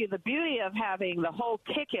tell you, the beauty of having the whole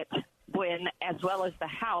ticket win as well as the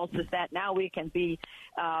House is that now we can be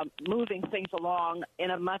moving things along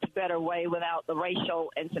in a much better way without the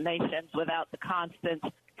racial intonations, without the constant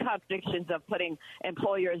contradictions of putting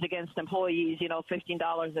employers against employees,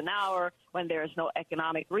 $15 an hour when there's no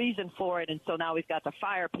economic reason for it. And so now we've got to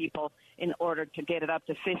fire people in order to get it up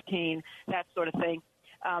to 15, that sort of thing.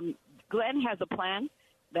 Glenn has a plan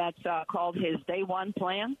that's called his Day One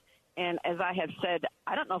plan. And as I have said,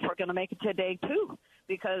 I don't know if we're going to make it to Day Two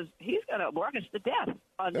because he's going to work us to death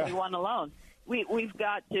on Day One alone. We've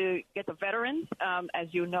got to get the veterans. As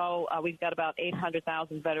you know, we've got about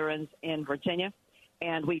 800,000 veterans in Virginia,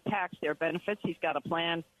 and we tax their benefits. He's got a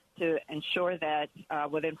plan to ensure that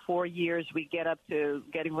within 4 years we get up to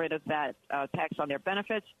getting rid of that tax on their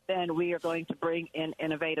benefits. Then we are going to bring in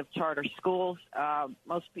innovative charter schools.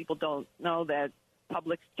 Most people don't know that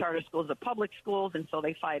public charter schools are public schools, and so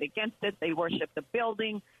they fight against it. They worship the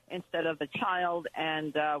building instead of the child,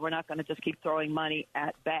 and we're not going to just keep throwing money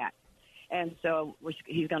at that. And so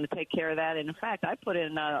he's going to take care of that. And, in fact, I put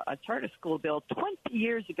in a charter school bill 20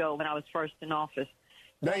 years ago when I was first in office.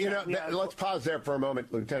 Now, let's pause there for a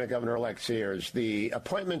moment, Lieutenant Governor-elect Sears. The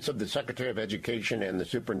appointments of the Secretary of Education and the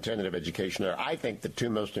Superintendent of Education are, I think, the two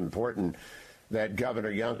most important that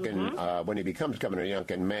Governor Youngkin, when he becomes Governor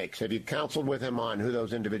Youngkin, makes. Have you counseled with him on who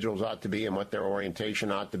those individuals ought to be and what their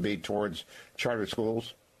orientation ought to be towards charter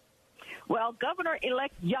schools? Well,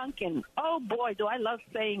 Governor-elect Youngkin, oh, boy, do I love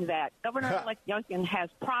saying that. Governor-elect Youngkin has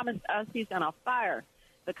promised us he's going to fire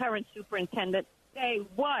the current superintendent. Day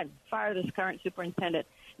one, fire this current superintendent.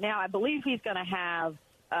 Now, I believe he's going to have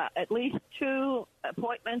at least 2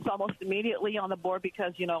 appointments almost immediately on the board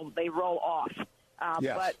because, they roll off.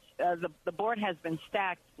 Yes. But the board has been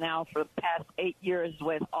stacked now for the past 8 years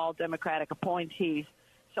with all Democratic appointees.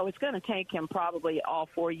 So it's going to take him probably all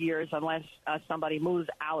 4 years unless somebody moves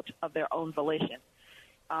out of their own volition.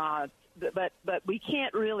 But we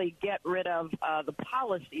can't really get rid of the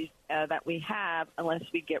policies that we have unless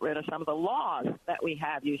we get rid of some of the laws that we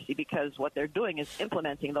have, you see, because what they're doing is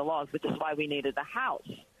implementing the laws, which is why we needed the House,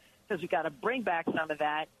 because we've got to bring back some of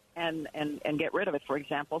that and get rid of it, for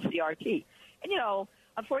example, CRT. And,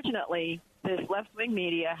 unfortunately, this left-wing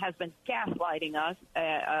media has been gaslighting us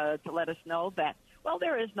to let us know that, well,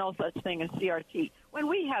 there is no such thing as CRT, when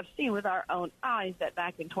we have seen with our own eyes that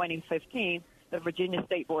back in 2015, the Virginia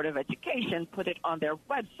State Board of Education put it on their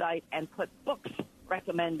website and put books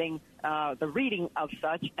recommending the reading of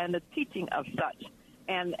such and the teaching of such.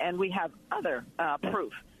 And we have other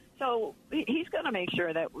proof. So he's going to make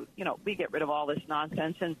sure that, we get rid of all this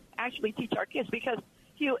nonsense and actually teach our kids because,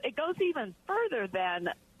 it goes even further than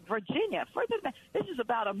Virginia. This is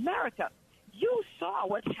about America. You saw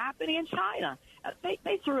what's happening in China.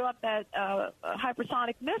 They threw up that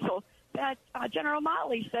hypersonic missile that General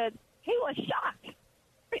Motley said he was shocked.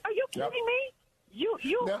 Are you kidding me? You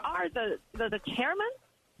are the chairman,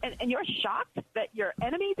 and you're shocked that your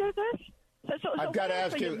enemy did this? So I've got to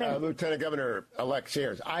ask you, Lieutenant Governor-elect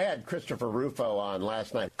Sears, I had Christopher Rufo on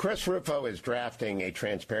last night. Chris Rufo is drafting a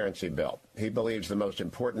transparency bill. He believes the most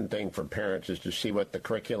important thing for parents is to see what the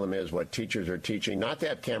curriculum is, what teachers are teaching, not to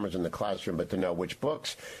have cameras in the classroom, but to know which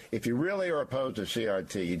books. If you really are opposed to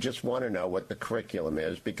CRT, you just want to know what the curriculum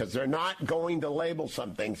is because they're not going to label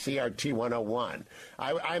something CRT 101.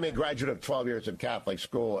 I'm a graduate of 12 years of Catholic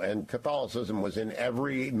school, and Catholicism was in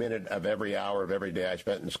every minute of every hour of every day I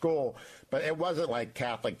spent in school. But it wasn't like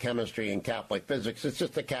Catholic chemistry and Catholic physics. It's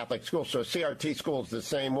just a Catholic school. So CRT school is the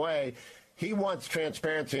same way. He wants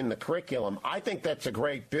transparency in the curriculum. I think that's a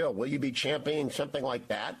great bill. Will you be championing something like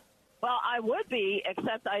that? Well, I would be,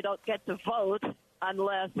 except I don't get to vote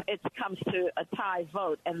unless it comes to a tie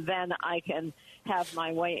vote, and then I can have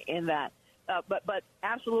my way in that. But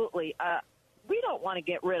absolutely, we don't want to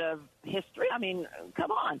get rid of history. I mean,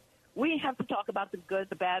 come on. We have to talk about the good,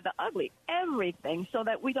 the bad, the ugly, everything, so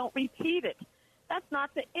that we don't repeat it. That's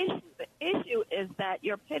not the issue. The issue is that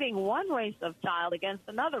you're pitting one race of child against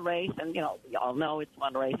another race, and, we all know it's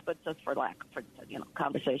one race, but just for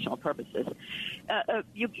conversational purposes.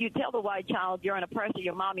 You tell the white child you're an oppressor,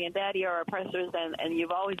 your mommy and daddy are oppressors, and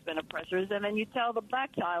you've always been oppressors, and then you tell the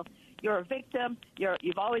black child you're a victim,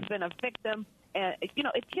 you've always been a victim. And, it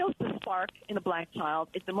kills the spark in the black child.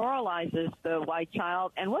 It demoralizes the white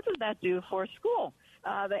child. And what does that do for school,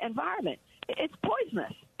 the environment? It's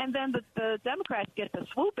poisonous. And then the Democrats get to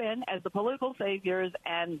swoop in as the political saviors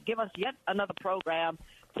and give us yet another program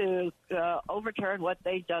to overturn what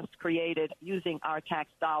they just created using our tax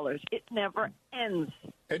dollars. It never ends.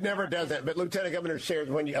 It never does that. But, Lieutenant Governor Sears,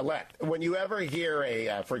 when you ever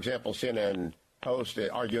hear for example, CNN host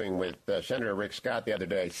arguing with Senator Rick Scott the other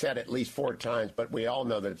day, said at least 4 times, but we all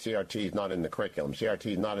know that CRT is not in the curriculum.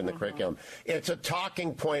 CRT is not in the curriculum. It's a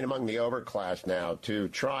talking point among the overclass now to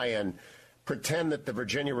try and pretend that the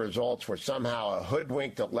Virginia results were somehow a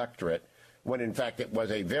hoodwinked electorate, when in fact it was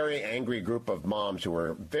a very angry group of moms who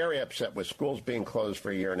were very upset with schools being closed for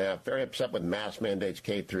a year and a half, very upset with mask mandates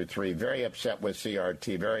K through 3, very upset with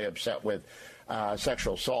CRT, very upset with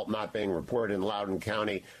sexual assault not being reported in Loudoun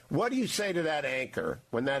County. What do you say to that anchor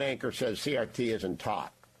when that anchor says CRT isn't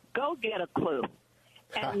taught? Go get a clue,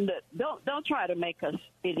 and don't try to make us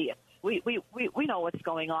idiots. We know what's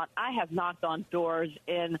going on. I have knocked on doors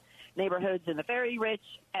in neighborhoods in the very rich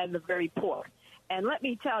and the very poor, and let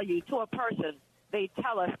me tell you, to a person, they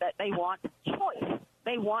tell us that they want choice.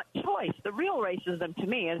 They want choice. The real racism to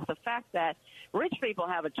me is the fact that rich people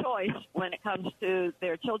have a choice when it comes to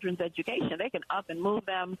their children's education. They can up and move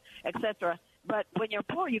them, etc. But when you're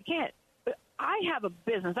poor, you can't. I have a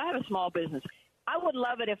business. I have a small business. I would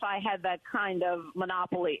love it if I had that kind of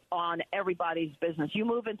monopoly on everybody's business. You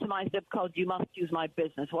move into my zip code, you must use my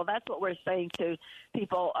business. Well, that's what we're saying to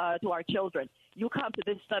people, to our children. You come to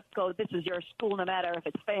this zip code, this is your school, no matter if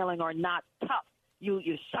it's failing or not. Tough. You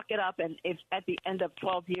suck it up, and if at the end of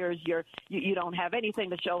 12 years you don't have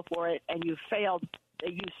anything to show for it and you failed,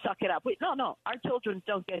 you suck it up. No, our children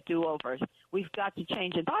don't get do-overs. We've got to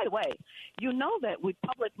change it. By the way, you know that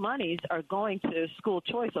public monies are going to school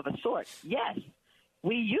choice of a sort. Yes,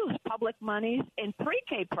 we use public monies in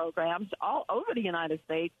pre-K programs all over the United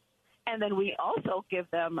States, and then we also give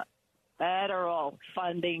them federal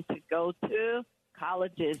funding to go to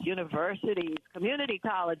colleges, universities, community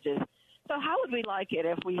colleges. So how would we like it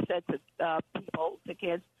if we said to people, to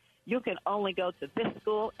kids, you can only go to this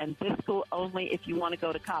school and this school only if you want to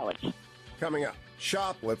go to college? Coming up,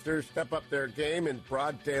 shoplifters step up their game in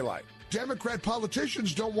broad daylight. Democrat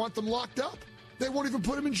politicians don't want them locked up. They won't even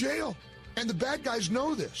put them in jail. And the bad guys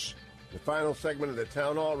know this. The final segment of the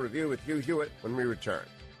Town Hall Review with Hugh Hewitt when we return.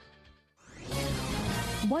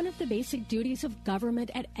 One of the basic duties of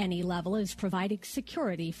government at any level is providing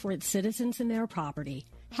security for its citizens and their property.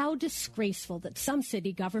 How disgraceful that some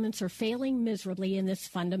city governments are failing miserably in this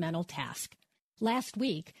fundamental task. Last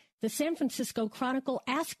week, the San Francisco Chronicle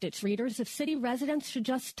asked its readers if city residents should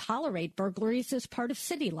just tolerate burglaries as part of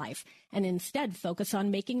city life and instead focus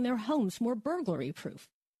on making their homes more burglary-proof.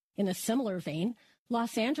 In a similar vein,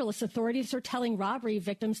 Los Angeles authorities are telling robbery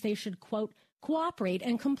victims they should, quote, cooperate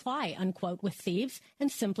and comply, unquote, with thieves and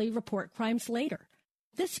simply report crimes later.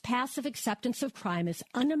 This passive acceptance of crime is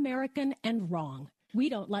un-American and wrong. We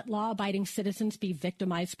don't let law-abiding citizens be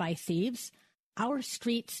victimized by thieves. Our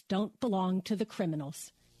streets don't belong to the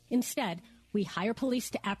criminals. Instead, we hire police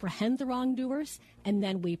to apprehend the wrongdoers, and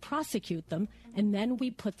then we prosecute them, and then we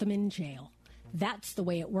put them in jail. That's the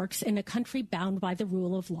way it works in a country bound by the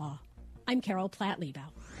rule of law. I'm Carol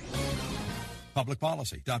Platt-Liebau.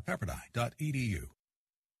 Publicpolicy.pepperdine.edu.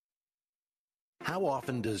 How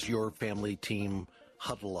often does your family team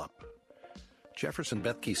huddle up? Jefferson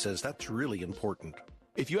Bethke says that's really important.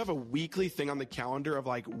 If you have a weekly thing on the calendar of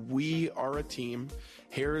like, we are a team,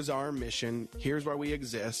 here's our mission, here's why we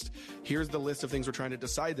exist, here's the list of things we're trying to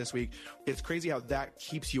decide this week, it's crazy how that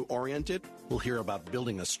keeps you oriented. We'll hear about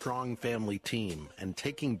building a strong family team and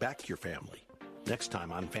taking back your family. Next time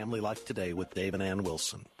on Family Life Today with Dave and Ann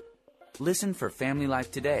Wilson. Listen for Family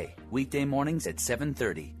Life Today, weekday mornings at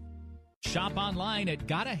 7:30. Shop online at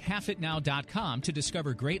gottahalfitnow.com to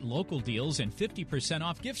discover great local deals and 50%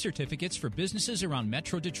 off gift certificates for businesses around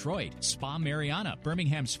Metro Detroit. Spa Mariana,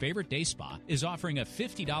 Birmingham's favorite day spa, is offering a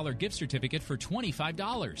 $50 gift certificate for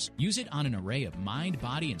 $25. Use it on an array of mind,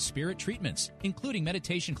 body, and spirit treatments, including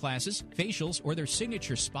meditation classes, facials, or their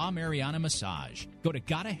signature Spa Mariana massage. Go to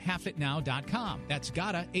gottahalfitnow.com. That's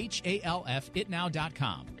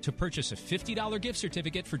gottahalfitnow.com to purchase a $50 gift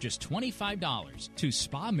certificate for just $25 to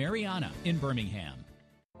Spa Mariana in Birmingham.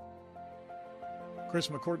 Chris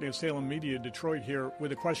McCourtney of Salem Media Detroit here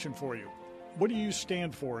with a question for you. What do you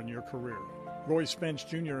stand for in your career? Roy Spence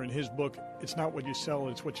Jr. in his book, It's Not What You Sell,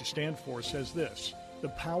 It's What You Stand For, says this: the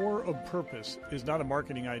power of purpose is not a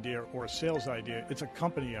marketing idea or a sales idea, it's a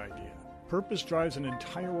company idea. Purpose drives an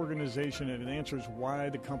entire organization and it answers why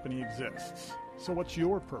the company exists. So what's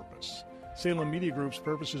your purpose? Salem Media Group's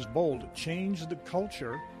purpose is bold: change the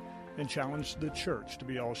culture and challenge the church to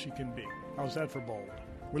be all she can be. How's that for bold?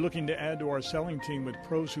 We're looking to add to our selling team with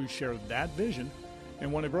pros who share that vision and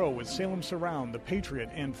want to grow with Salem Surround, The Patriot,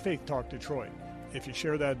 and Faith Talk Detroit. If you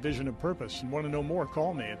share that vision of purpose and want to know more,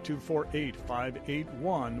 call me at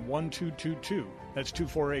 248-581-1222. That's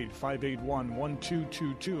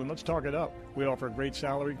 248-581-1222, and let's talk it up. We offer a great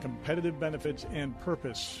salary, competitive benefits, and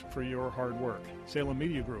purpose for your hard work. Salem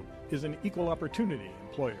Media Group is an equal opportunity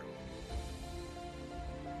employer.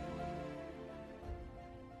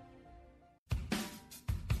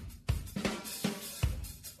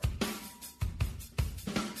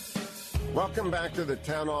 Welcome back to the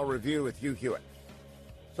Town Hall Review with Hugh Hewitt.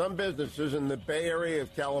 Some businesses in the Bay Area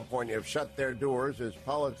of California have shut their doors as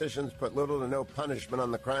politicians put little to no punishment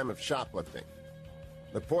on the crime of shoplifting.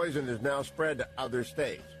 The poison is now spread to other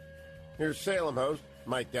states. Here's Salem host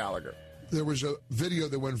Mike Gallagher. There was a video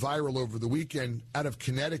that went viral over the weekend out of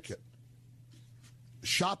Connecticut.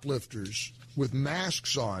 Shoplifters with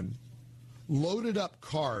masks on loaded up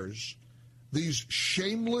cars, these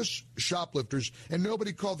shameless shoplifters, and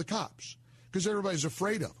nobody called the cops because everybody's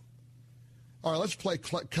afraid of them. All right, let's play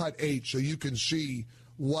cut 8 so you can see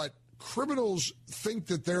what criminals think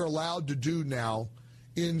that they're allowed to do now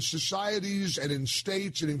in societies and in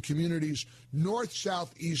states and in communities, north,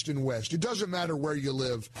 south, east, and west. It doesn't matter where you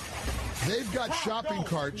live. They've got shopping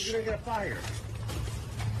carts. You're going to get fired.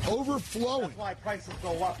 Overflowing. That's why prices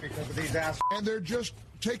go up, because of these assholes. And they're just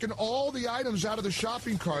taking all the items out of the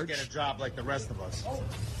shopping carts. Get a job like the rest of us.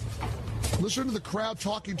 Listen to the crowd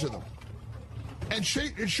talking to them. And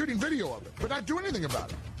shooting video of it, but not doing anything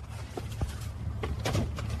about it.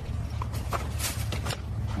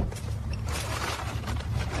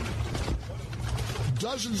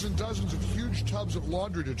 Dozens and dozens of huge tubs of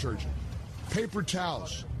laundry detergent, paper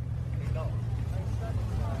towels.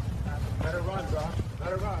 Better run, bro.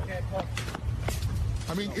 Better run.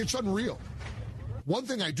 I mean, it's unreal. One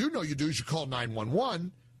thing I do know you do is you call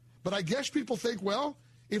 911, but I guess people think, well,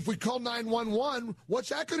 if we call 911, what's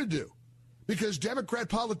that going to do? Because Democrat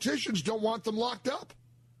politicians don't want them locked up.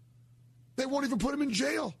 They won't even put them in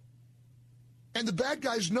jail. And the bad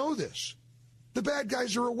guys know this. The bad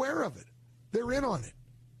guys are aware of it. They're in on it.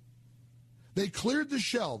 They cleared the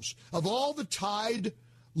shelves of all the Tide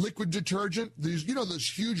liquid detergent, these, those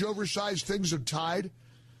huge oversized things of Tide.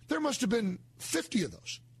 There must have been 50 of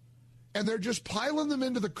those. And they're just piling them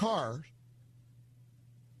into the car.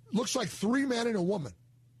 Looks like 3 men and a woman.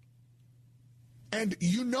 And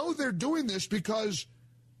they're doing this because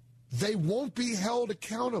they won't be held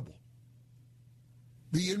accountable.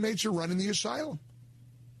 The inmates are running the asylum.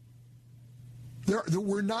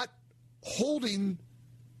 We're not holding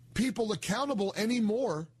people accountable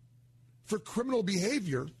anymore for criminal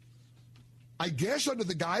behavior, I guess under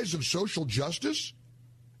the guise of social justice.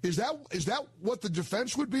 Is that what the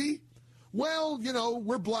defense would be? Well,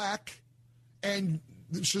 we're black and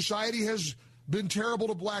society has been terrible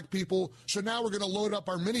to black people, so now we're going to load up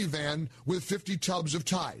our minivan with 50 tubs of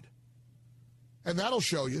Tide. And that'll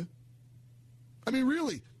show you. I mean,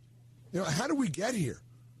 really, how do we get here?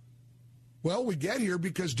 Well, we get here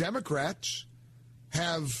because Democrats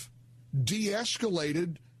have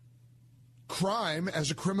de-escalated crime as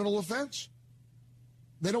a criminal offense.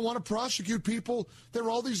 They don't want to prosecute people. There are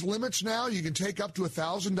all these limits now. You can take up to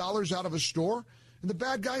 $1,000 out of a store, and the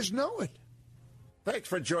bad guys know it. Thanks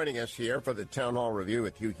for joining us here for the Town Hall Review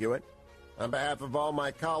with Hugh Hewitt. On behalf of all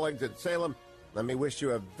my colleagues at Salem, let me wish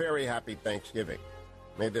you a very happy Thanksgiving.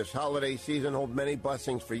 May this holiday season hold many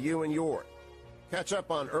blessings for you and yours. Catch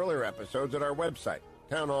up on earlier episodes at our website,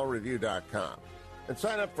 townhallreview.com, and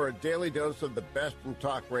sign up for a daily dose of the best in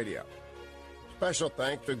talk radio. Special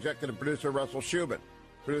thanks to executive producer Russell Shubin,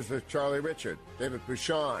 producers Charlie Richard, David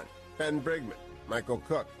Pouchon, Ben Brigman, Michael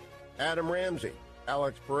Cook, Adam Ramsey,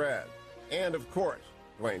 Alex Perez, and, of course,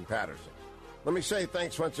 Dwayne Patterson. Let me say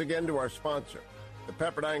thanks once again to our sponsor, the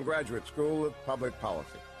Pepperdine Graduate School of Public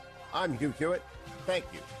Policy. I'm Hugh Hewitt. Thank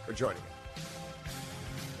you for joining us.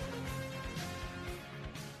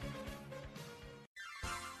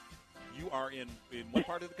 You are in what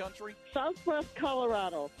part of the country? Southwest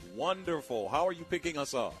Colorado. Wonderful. How are you picking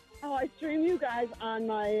us up? Oh, I stream you guys on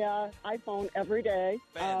my iPhone every day.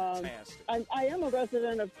 Fantastic. I am a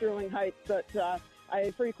resident of Sterling Heights, but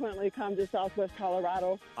I frequently come to Southwest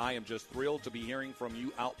Colorado. I am just thrilled to be hearing from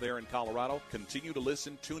you out there in Colorado. Continue to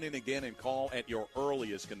listen, tune in again, and call at your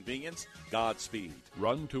earliest convenience. Godspeed.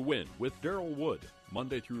 Run to Win with Daryl Wood,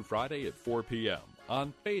 Monday through Friday at 4 p.m.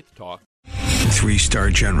 on Faith Talk.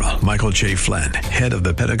 3-star General Michael J. Flynn, head of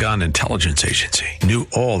the Pentagon Intelligence Agency, knew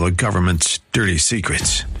all the government's dirty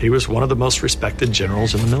secrets. He was one of the most respected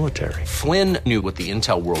generals in the military. Flynn knew what the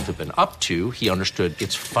intel world had been up to. He understood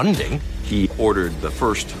its funding. He ordered the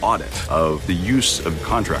first audit of the use of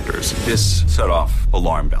contractors. This set off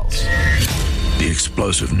alarm bells. The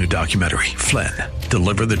explosive new documentary, Flynn,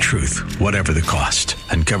 Deliver the Truth, Whatever the Cost,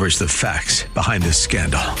 uncovers the facts behind this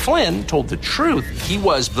scandal. Flynn told the truth. He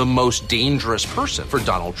was the most dangerous person for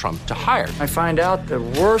Donald Trump to hire. I find out the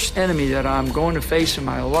worst enemy that I'm going to face in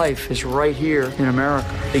my life is right here in America.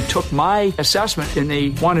 They took my assessment and they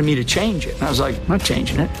wanted me to change it. And I was like, I'm not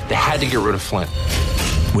changing it. They had to get rid of Flynn.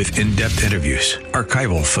 With in-depth interviews,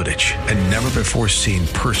 archival footage, and never-before-seen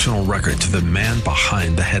personal records of the man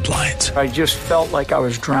behind the headlines. I just felt like I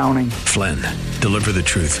was drowning. Flynn, Deliver the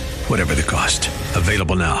Truth, Whatever the Cost.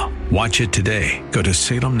 Available now. Watch it today. Go to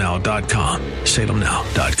salemnow.com.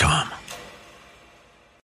 salemnow.com.